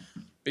John,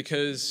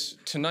 because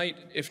tonight,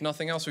 if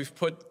nothing else, we've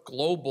put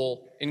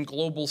global in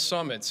Global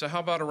Summit. So how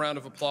about a round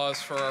of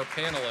applause for our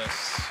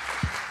panelists?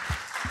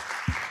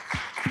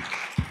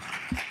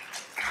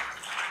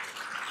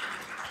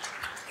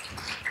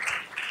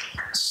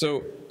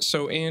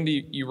 So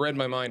Andy, you read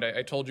my mind.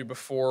 I told you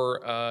before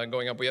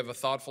going up, we have a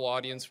thoughtful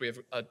audience. We have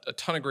a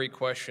ton of great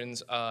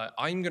questions.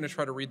 I'm going to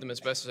try to read them as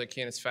best as I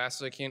can, as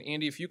fast as I can.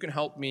 Andy, if you can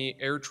help me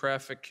air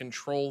traffic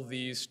control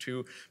these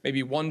to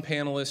maybe one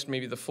panelist,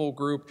 maybe the full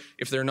group,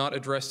 if they're not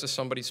addressed to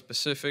somebody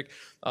specific.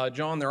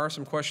 John, there are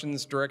some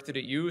questions directed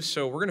at you,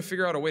 so we're going to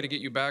figure out a way to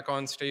get you back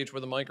on stage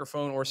with a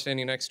microphone or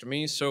standing next to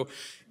me.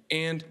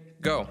 And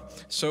go.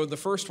 So the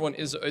first one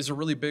is a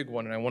really big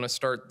one, and I want to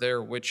start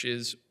there, which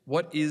is,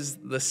 what is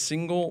the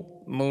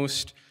single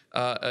most,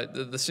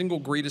 the single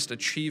greatest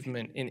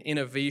achievement in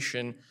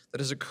innovation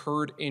that has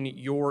occurred in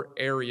your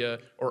area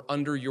or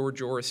under your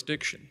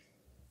jurisdiction?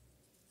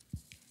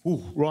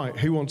 Ooh, right,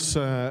 who wants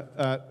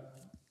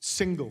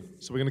single?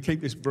 So we're going to keep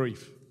this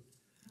brief.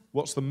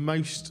 What's the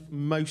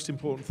most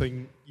important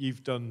thing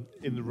you've done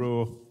in the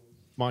Ruhr,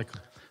 Michael?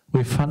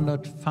 We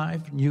funded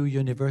 5 new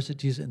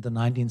universities in the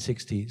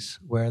 1960s,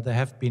 where there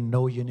have been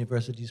no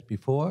universities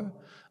before,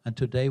 and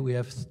today we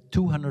have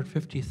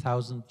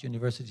 250,000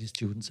 university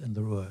students in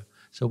the Ruhr.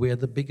 So we are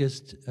the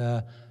biggest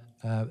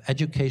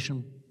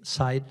education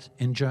site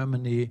in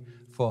Germany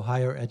for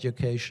higher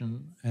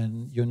education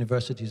and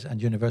universities and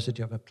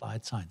University of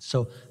Applied Science.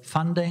 So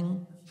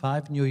funding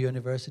 5 new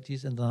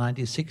universities in the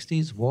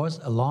 1960s was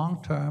a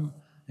long-term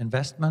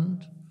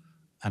investment,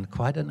 and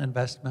quite an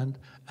investment,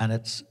 and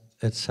it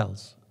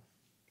sells.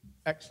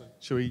 Excellent.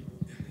 Shall we?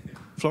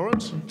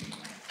 Florence?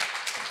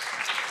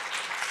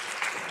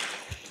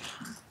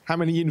 How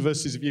many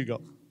universities have you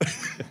got?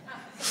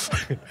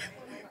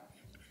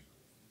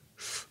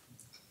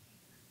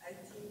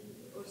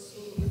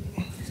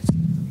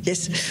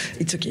 Yes,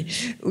 it's okay.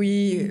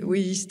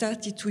 We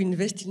started to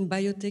invest in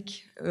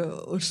biotech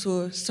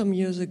also some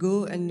years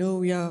ago, and now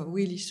we are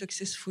really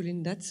successful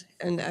in that.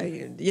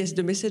 And yes,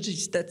 the message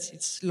is that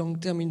it's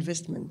long-term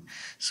investment.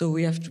 So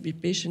we have to be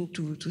patient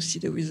to see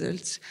the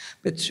results.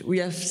 But we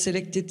have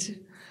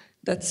selected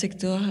that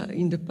sector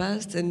in the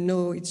past, and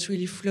now it's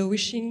really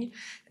flourishing.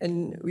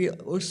 And we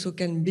also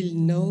can build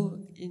now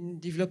in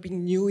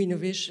developing new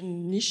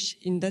innovation niche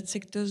in that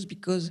sectors,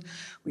 because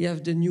we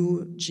have the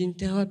new gene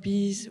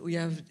therapies, we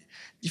have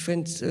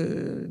different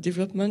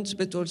developments,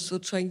 but also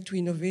trying to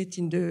innovate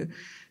in the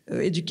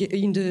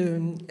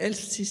health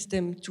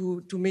system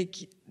to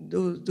make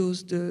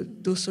those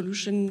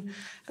solutions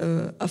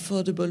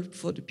affordable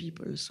for the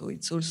people. So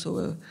it's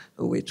also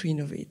a way to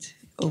innovate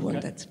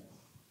around that.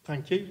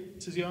 Thank you.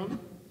 Tiziano?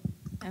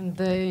 And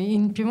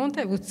in Piedmont,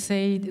 I would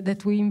say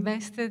that we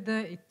invested,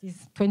 it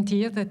is 20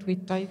 years that we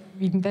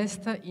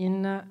invest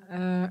in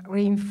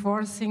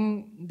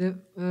reinforcing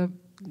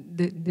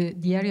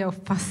the area of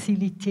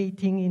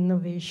facilitating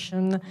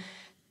innovation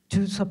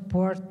to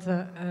support,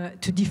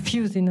 to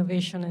diffuse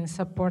innovation and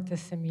support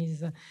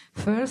SMEs.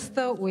 First,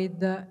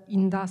 with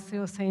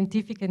industrial,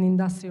 scientific and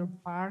industrial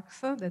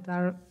parks that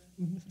are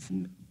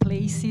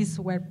places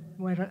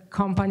where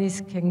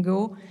companies can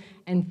go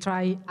and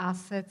try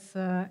assets,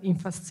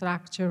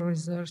 infrastructure,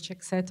 research,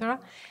 etc.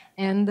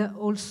 And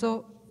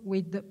also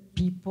with the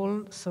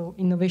people, so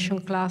innovation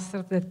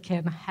clusters that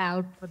can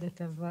help, that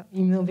have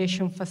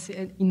innovation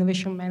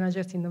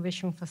managers,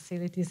 innovation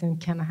facilities,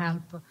 and can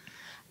help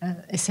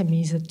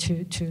SMEs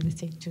to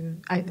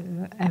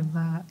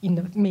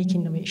make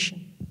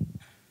innovation.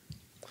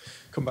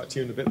 Come back to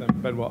you in a bit then,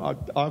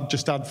 Benoît. I've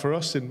just add for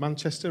us in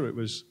Manchester, it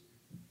was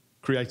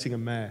creating a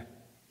mayor.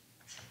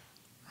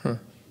 Huh.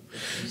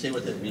 You say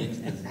what that means?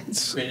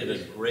 It's created a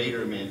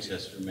greater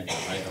Manchester mayor,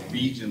 right? A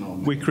regional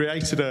mayor. We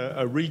created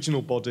a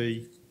regional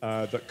body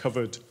that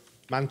covered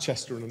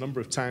Manchester and a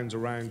number of towns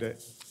around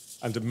it,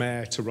 and a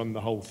mayor to run the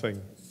whole thing.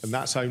 And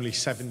that's only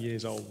 7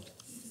 years old.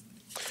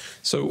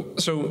 So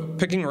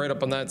picking right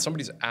up on that,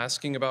 somebody's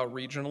asking about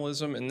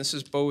regionalism, and this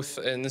is both,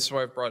 and this is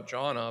why I've brought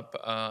John up,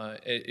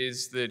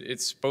 is that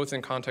it's both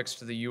in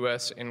context of the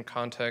US and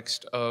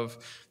context of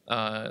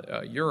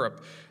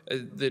Europe,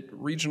 that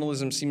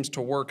regionalism seems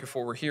to work. If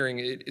what we're hearing,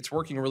 it's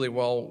working really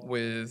well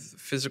with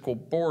physical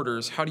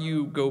borders. How do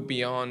you go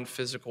beyond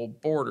physical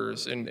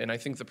borders? And I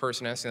think the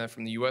person asking that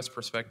from the US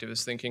perspective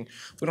is thinking,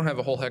 we don't have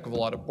a whole heck of a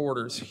lot of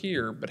borders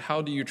here, but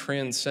how do you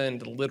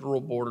transcend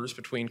literal borders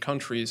between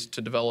countries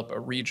to develop a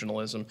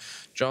regionalism?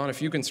 John, if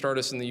you can start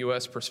us in the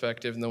US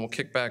perspective, and then we'll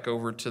kick back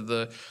over to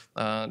the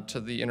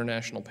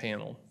international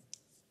panel.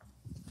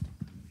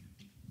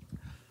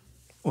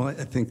 Well, I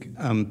think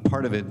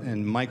part of it,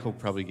 and Michael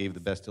probably gave the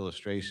best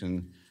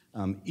illustration,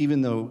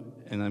 even though,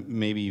 and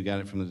maybe you got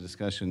it from the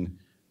discussion,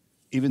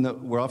 even though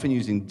we're often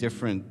using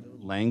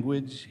different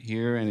language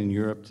here and in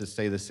Europe to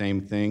say the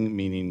same thing,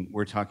 meaning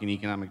we're talking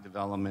economic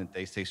development,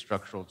 they say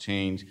structural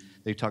change,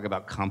 they talk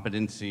about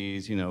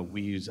competencies, you know,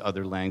 we use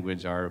other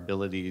language, our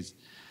abilities.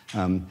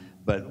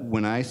 But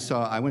when I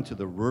went to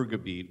the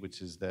Ruhrgebiet,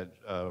 which is that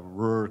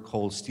Ruhr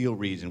coal steel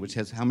region, which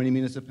has how many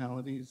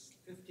municipalities?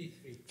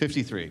 53.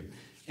 53.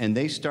 And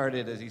they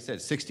started, as he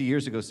said, 60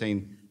 years ago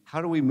saying,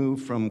 how do we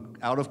move from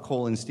out of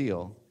coal and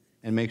steel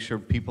and make sure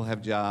people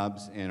have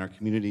jobs and our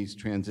communities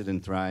transit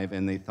and thrive?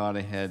 And they thought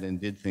ahead and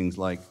did things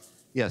like,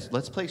 yes,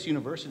 let's place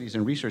universities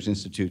and research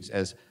institutes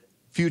as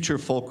future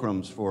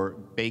fulcrums for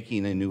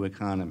baking a new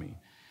economy.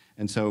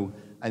 And so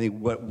I think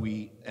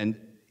and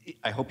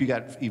I hope you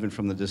got even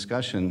from the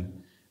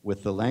discussion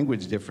with the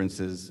language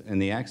differences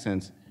and the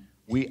accents,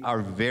 we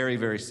are very,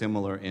 very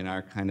similar in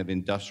our kind of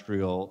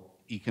industrial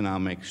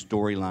economic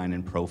storyline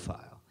and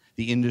profile,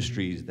 the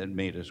industries that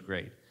made us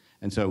great.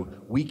 And so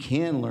we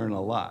can learn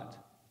a lot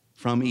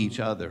from each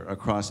other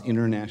across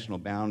international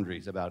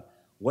boundaries about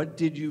what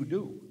did you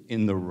do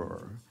in the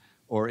Ruhr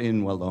or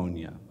in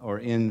Wallonia or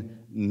in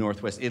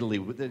Northwest Italy.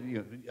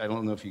 I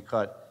don't know if you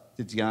caught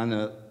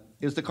Tiziano,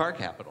 it was the car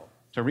capital,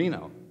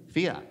 Torino,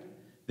 Fiat.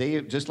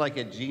 They, just like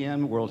at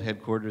GM World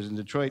Headquarters in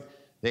Detroit,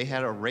 they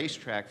had a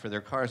racetrack for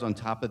their cars on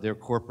top of their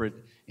corporate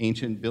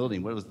ancient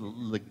building. What was the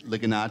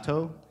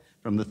Lignato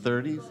from the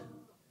 30s?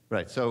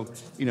 Right, so,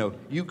 you know,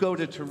 you go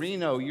to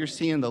Torino, you're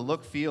seeing the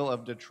look, feel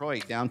of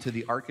Detroit down to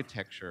the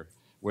architecture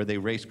where they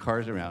race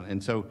cars around.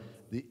 And so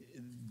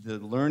the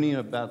learning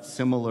about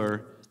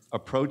similar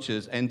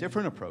approaches and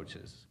different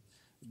approaches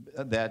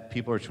that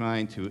people are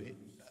trying to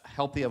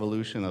help the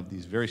evolution of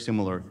these very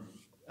similar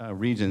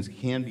regions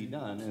can be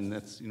done, and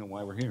that's, you know,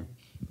 why we're here.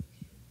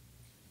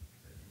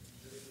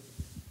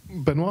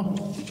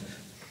 Benoît?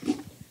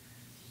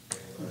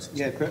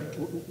 Yeah,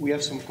 we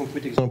have some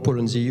concrete example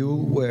in the EU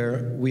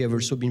where we have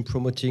also been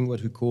promoting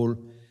what we call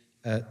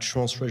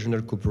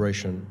trans-regional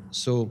cooperation.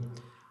 So,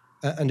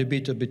 and a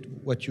bit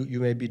what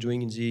you may be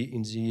doing in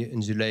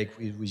the lake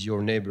with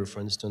your neighbor, for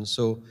instance.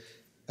 So,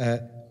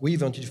 we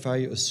identify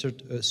a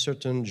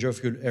certain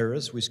geographical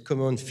areas with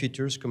common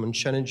features, common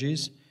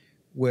challenges,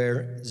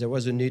 where there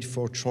was a need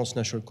for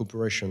transnational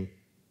cooperation.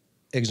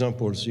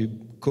 Examples: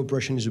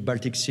 cooperation in the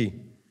Baltic Sea.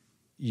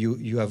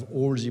 You have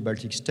all the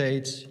Baltic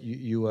states,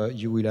 you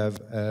will have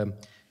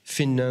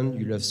Finland,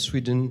 you will have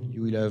Sweden,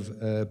 you will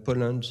have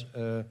Poland,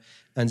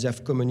 and they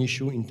have common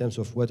issue in terms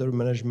of water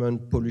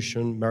management,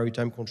 pollution,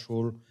 maritime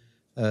control,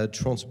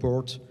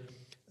 transport.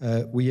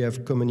 We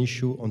have common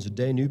issue on the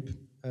Danube.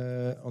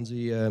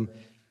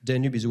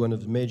 Danube is one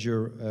of the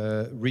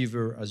major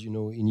river, as you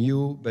know, in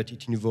EU, but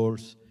it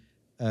involves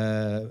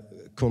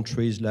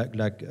countries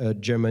like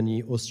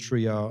Germany,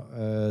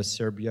 Austria,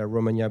 Serbia,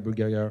 Romania,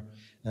 Bulgaria,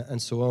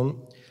 and so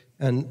on,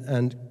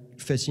 and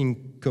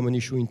facing common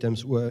issue in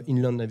terms of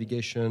inland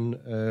navigation,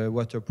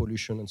 water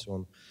pollution, and so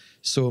on.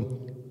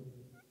 So,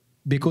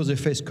 because they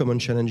face common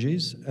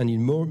challenges and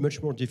in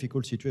much more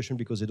difficult situation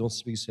because they don't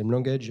speak the same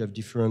language, you have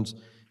different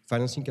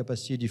financing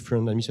capacity,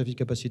 different administrative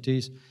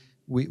capacities,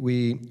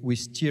 we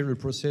steer a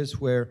process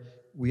where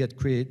we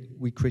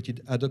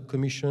created ad hoc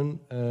commission,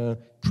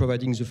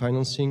 providing the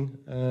financing,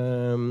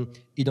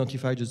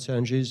 identify the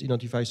challenges,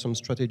 identify some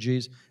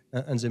strategies,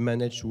 and they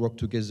manage to work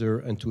together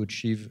and to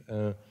achieve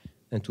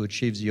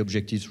the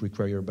objectives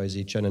required by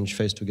the challenge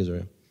faced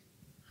together.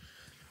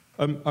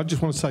 I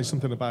just want to say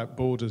something about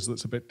borders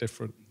that's a bit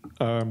different.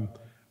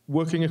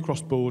 Working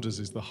across borders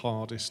is the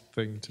hardest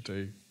thing to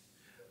do.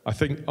 I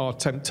think our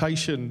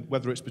temptation,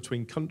 whether it's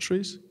between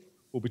countries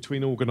or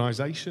between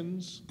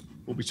organisations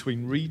or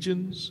between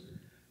regions,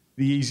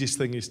 the easiest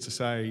thing is to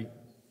say,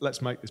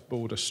 let's make this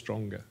border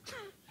stronger.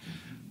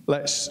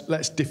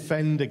 Let's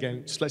defend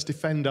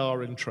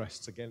our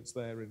interests against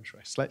their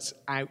interests. Let's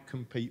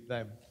outcompete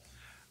them.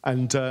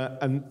 And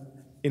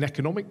in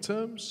economic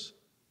terms,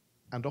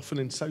 and often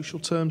in social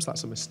terms,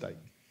 that's a mistake.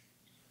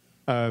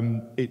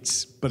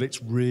 But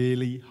it's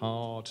really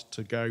hard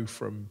to go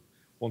from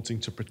wanting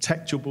to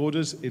protect your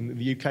borders, in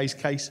the UK's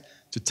case,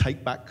 to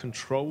take back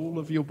control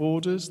of your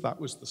borders. That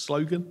was the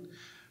slogan.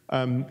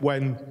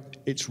 When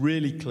it's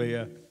really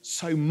clear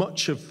so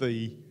much of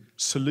the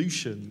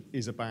solution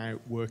is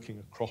about working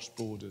across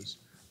borders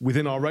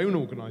within our own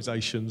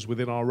organisations,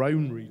 within our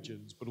own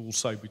regions, but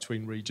also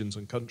between regions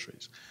and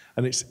countries.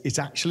 And it's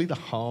actually the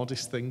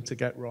hardest thing to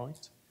get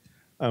right.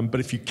 But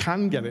if you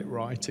can get it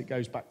right, it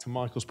goes back to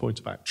Michael's point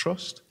about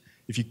trust.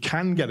 If you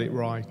can get it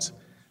right,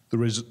 the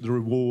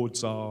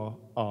rewards are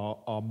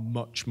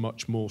much,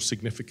 much more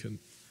significant.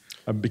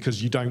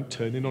 Because you don't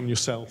turn in on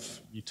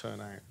yourself, you turn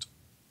out.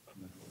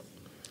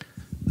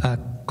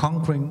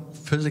 Conquering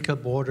physical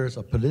borders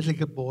or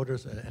political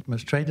borders,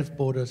 administrative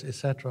borders,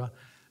 etc.,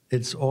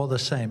 it's all the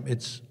same.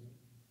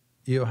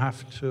 You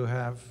have to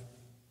have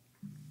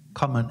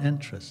common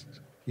interests.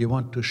 You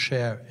want to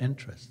share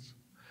interests.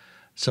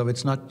 So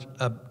it's not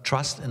a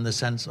trust in the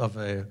sense of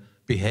a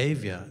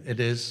behavior. It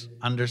is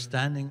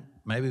understanding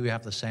maybe we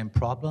have the same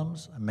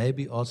problems, and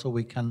maybe also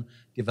we can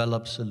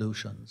develop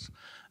solutions.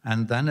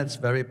 And then it's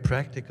very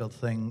practical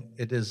thing.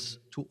 It is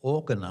to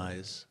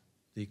organize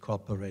the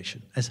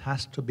cooperation. It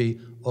has to be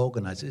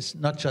organized. It's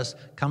not just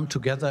come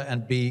together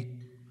and be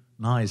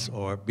nice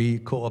or be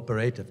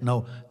cooperative.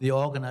 No,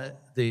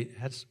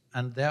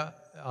 and there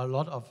are a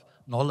lot of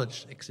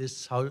knowledge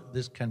exists how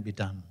this can be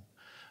done.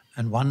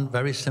 And one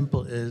very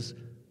simple is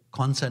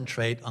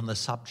concentrate on the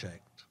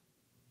subject.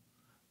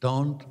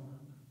 Don't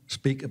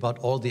speak about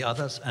all the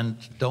others, and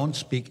don't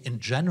speak in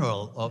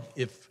general of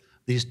if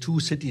these two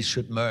cities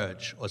should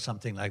merge or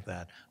something like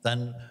that.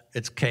 Then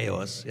it's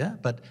chaos, yeah?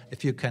 But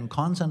if you can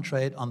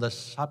concentrate on the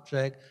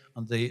subject,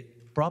 on the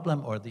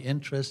problem or the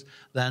interest,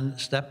 then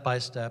step by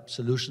step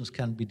solutions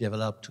can be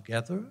developed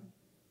together.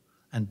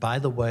 And by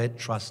the way,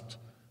 trust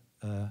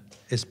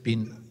is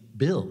being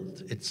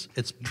built,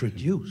 it's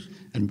produced.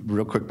 And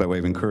real quick, by way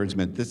of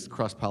encouragement, this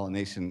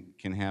cross-pollination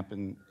can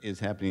happen, is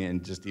happening,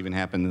 and just even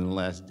happened in the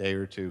last day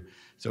or two.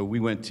 So we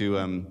went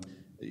to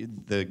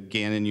the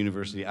Gannon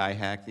University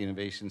iHack, the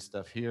innovation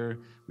stuff here.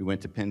 We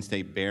went to Penn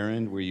State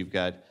Barron, where you've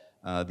got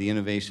the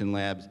innovation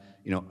labs,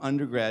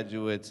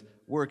 undergraduates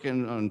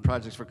working on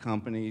projects for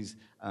companies,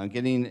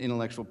 getting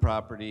intellectual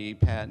property,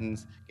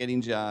 patents,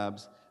 getting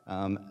jobs.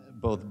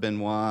 Both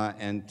Benoît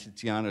and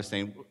Tiziano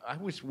saying, I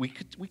wish we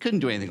couldn't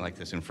do anything like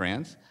this in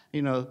France,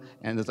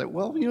 and it's like,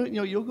 well,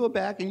 you'll go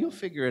back and you'll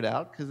figure it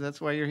out because that's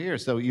why you're here.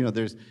 So,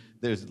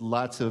 there's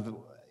lots of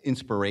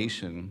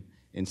inspiration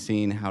in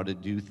seeing how to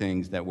do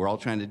things that we're all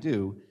trying to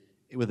do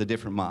with a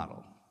different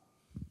model.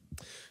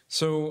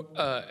 So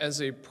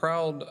as a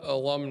proud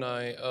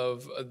alumni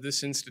of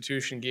this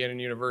institution, Gannon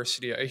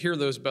University, I hear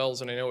those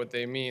bells and I know what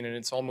they mean, and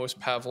it's almost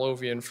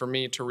Pavlovian for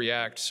me to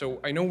react. So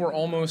I know we're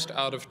almost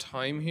out of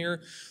time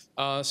here.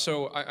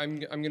 So I'm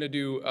going to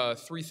do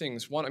three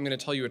things. One, I'm going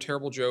to tell you a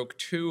terrible joke.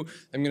 Two,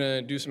 I'm going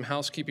to do some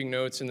housekeeping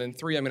notes. And then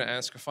three, I'm going to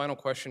ask a final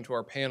question to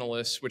our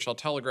panelists, which I'll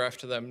telegraph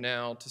to them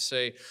now to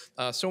say,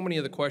 so many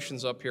of the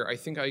questions up here, I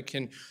think I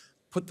can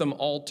put them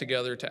all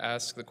together to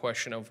ask the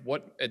question of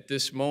what, at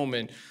this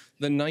moment,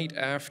 the night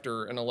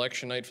after an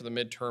election night for the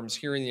midterms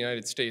here in the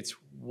United States,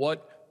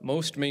 what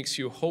most makes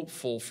you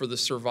hopeful for the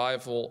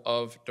survival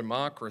of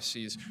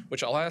democracies,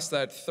 which I'll ask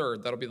that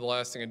third. That'll be the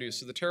last thing I do.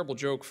 So the terrible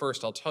joke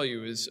first, I'll tell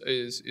you,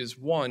 is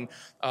one,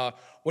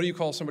 what do you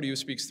call somebody who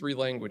speaks 3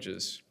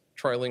 languages?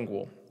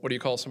 Trilingual. What do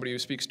you call somebody who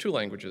speaks 2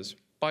 languages?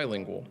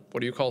 Bilingual.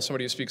 What do you call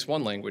somebody who speaks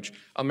 1 language?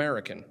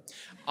 American.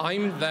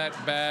 I'm that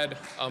bad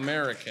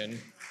American.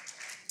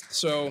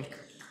 So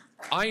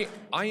I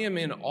am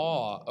in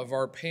awe of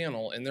our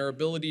panel and their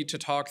ability to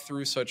talk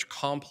through such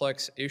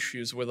complex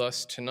issues with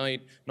us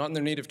tonight, not in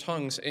their native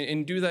tongues,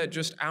 and do that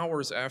just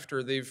hours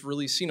after they've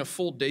really seen a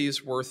full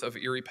day's worth of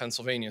Erie,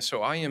 Pennsylvania.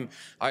 So I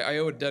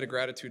owe a debt of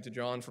gratitude to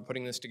John for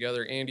putting this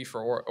together, Andy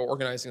for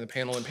organizing the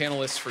panel, and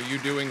panelists for you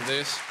doing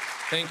this.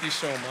 Thank you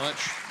so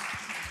much.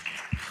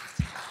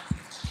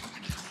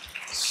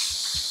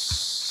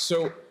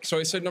 So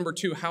I said number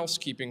 2,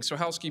 housekeeping. So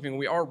housekeeping,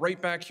 we are right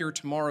back here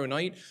tomorrow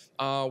night.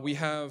 We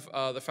have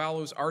the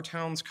Fallows, Our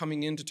Towns,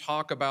 coming in to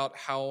talk about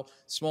how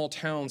small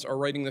towns are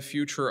writing the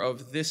future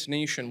of this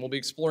nation. We'll be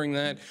exploring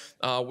that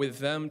with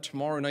them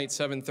tomorrow night,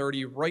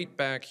 7:30, right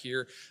back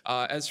here.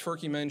 As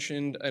Ferky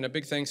mentioned, and a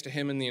big thanks to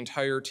him and the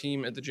entire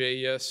team at the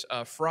JES,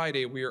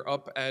 Friday we are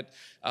up at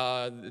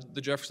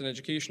the Jefferson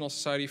Educational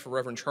Society for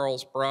Reverend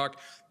Charles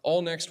Brock.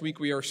 All next week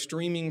we are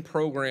streaming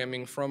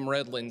programming from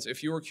Redlands.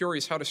 If you are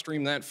curious how to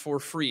stream that for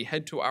free,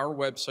 head to our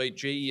website,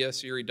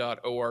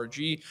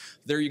 jeserie.org.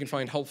 There you can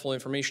find helpful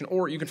information,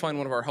 or you can find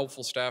one of our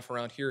helpful staff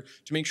around here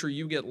to make sure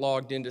you get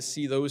logged in to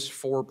see those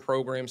 4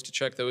 programs, to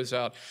check those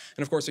out.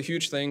 And of course, a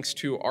huge thanks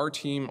to our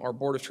team, our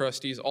Board of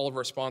Trustees, all of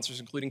our sponsors,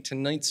 including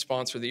tonight's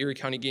sponsor, the Erie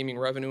County Gaming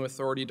Revenue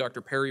Authority,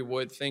 Dr. Perry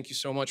Wood. Thank you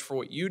so much for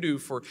what you do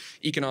for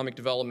economic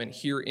development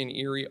here in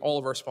Erie. All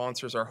of our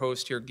sponsors, our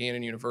host here at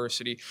Gannon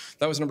University.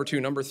 That was number 2.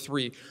 Number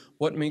 3,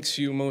 what makes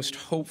you most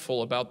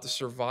hopeful about the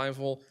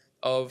survival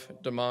of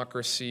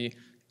democracy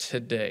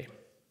today?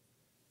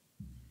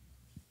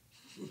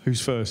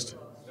 Who's first?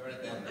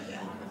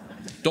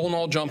 Don't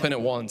all jump in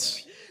at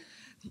once.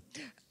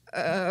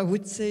 I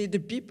would say the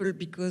people,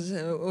 because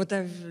what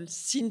I've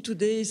seen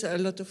today is a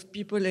lot of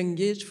people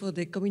engaged for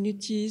the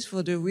communities,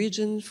 for the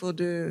region, for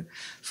the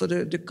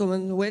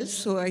Commonwealth.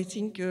 So I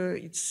think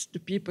it's the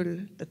people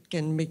that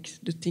can make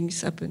the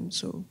things happen.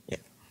 So yeah.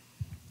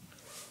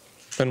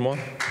 Benoît?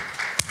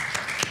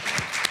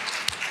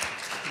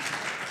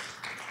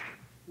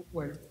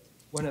 Well,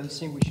 one of the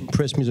things which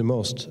impressed me the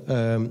most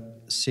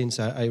since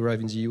I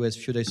arrived in the US a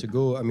few days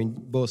ago, I mean,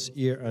 both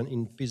here and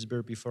in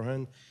Pittsburgh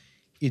beforehand,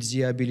 it's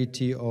the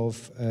ability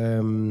of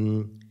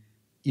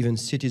even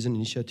citizen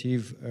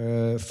initiative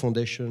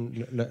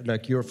foundation,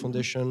 like your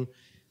foundation,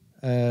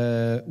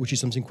 which is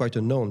something quite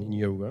unknown in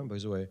Europe, by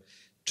the way,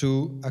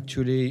 to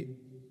actually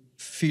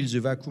fill the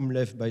vacuum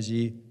left by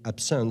the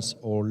absence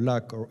or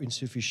lack or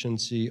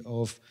insufficiency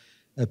of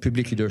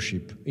public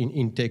leadership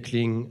in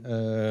tackling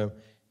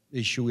the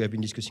issue we have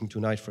been discussing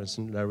tonight, for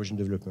instance,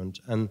 regional development.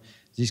 And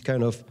this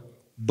kind of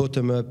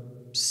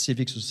bottom-up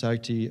civic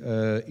society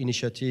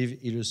initiative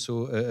is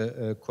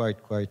also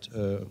quite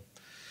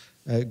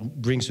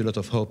brings a lot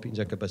of hope in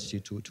their capacity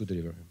to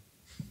deliver.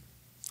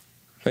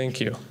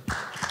 Thank you.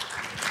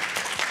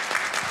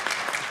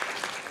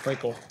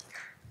 Michael.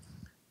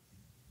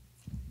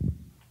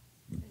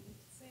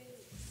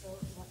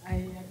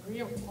 I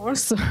agree, of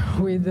course,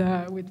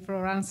 with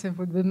Florence and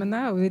with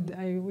Benoît.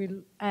 I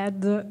will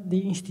add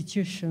the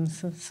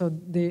institutions, so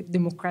the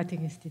democratic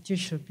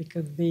institutions,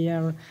 because they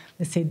are,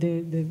 let's say,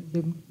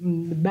 the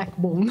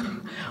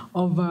backbone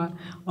of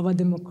a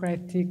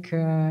democratic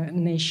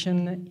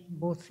nation,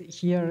 both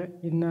here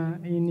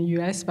in the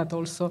US, but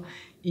also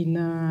in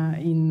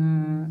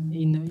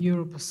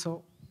Europe.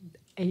 So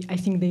I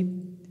think the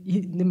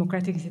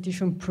democratic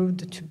institution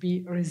proved to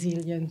be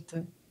resilient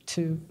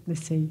to,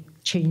 let's say,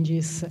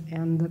 changes,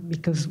 and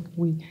because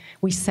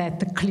we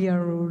set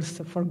clear rules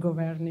for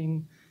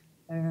governing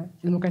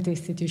democratic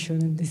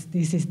institutions, and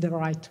this is the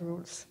right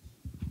rules.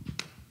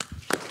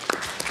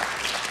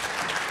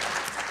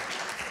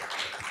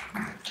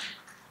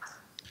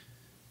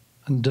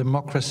 And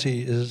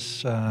democracy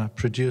is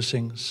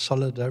producing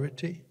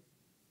solidarity.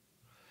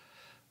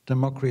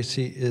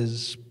 Democracy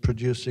is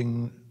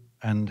producing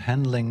and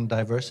handling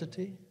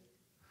diversity.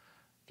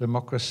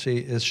 Democracy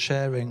is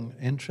sharing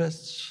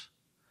interests.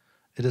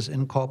 It is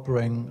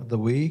incorporating the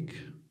weak,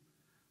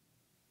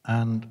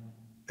 and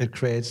it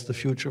creates the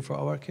future for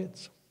our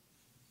kids.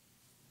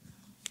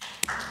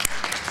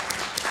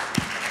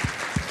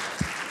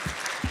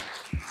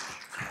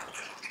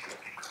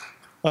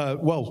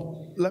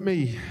 Well, let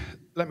me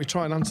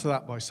try and answer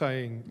that by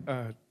saying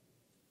I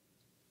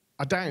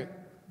doubt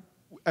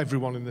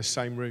everyone in this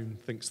same room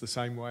thinks the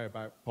same way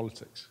about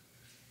politics.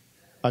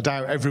 I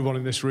doubt everyone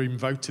in this room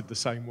voted the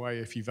same way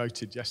if you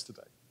voted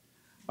yesterday.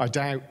 I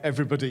doubt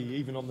everybody,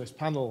 even on this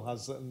panel,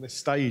 on this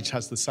stage,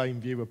 has the same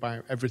view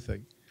about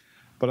everything.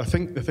 But I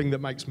think the thing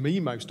that makes me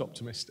most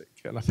optimistic,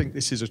 and I think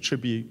this is a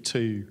tribute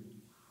to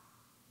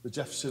the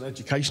Jefferson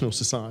Educational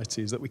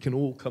Society, is that we can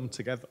all come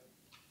together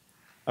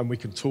and we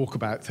can talk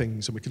about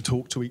things and we can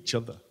talk to each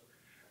other.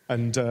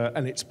 And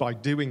it's by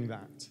doing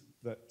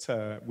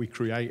that we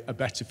create a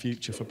better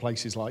future for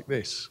places like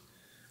this.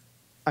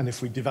 And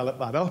if we develop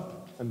that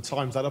up and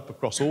times that up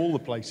across all the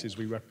places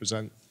we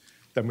represent,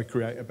 then we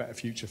create a better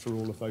future for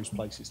all of those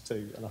places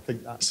too. And I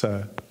think that's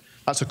a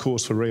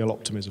cause for real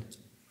optimism.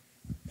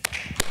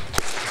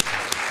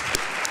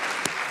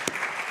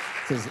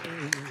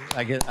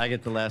 I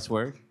get the last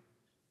word.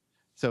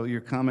 So your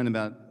comment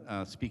about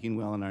speaking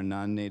well in our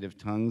non-native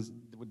tongues,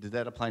 did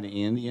that apply to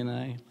Andy and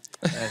I?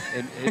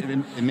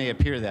 It may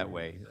appear that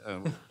way.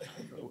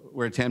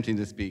 We're attempting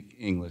to speak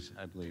English,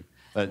 I believe.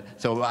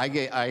 But so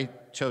I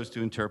chose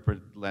to interpret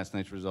last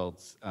night's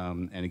results,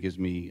 and it gives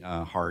me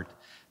heart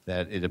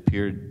that it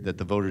appeared that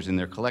the voters in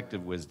their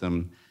collective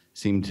wisdom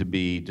seemed to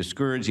be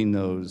discouraging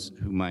those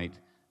who might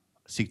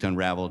seek to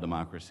unravel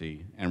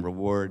democracy and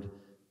reward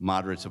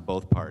moderates of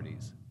both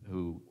parties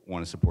who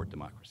want to support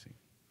democracy.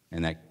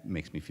 And that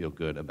makes me feel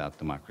good about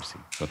democracy.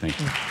 So thank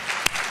you.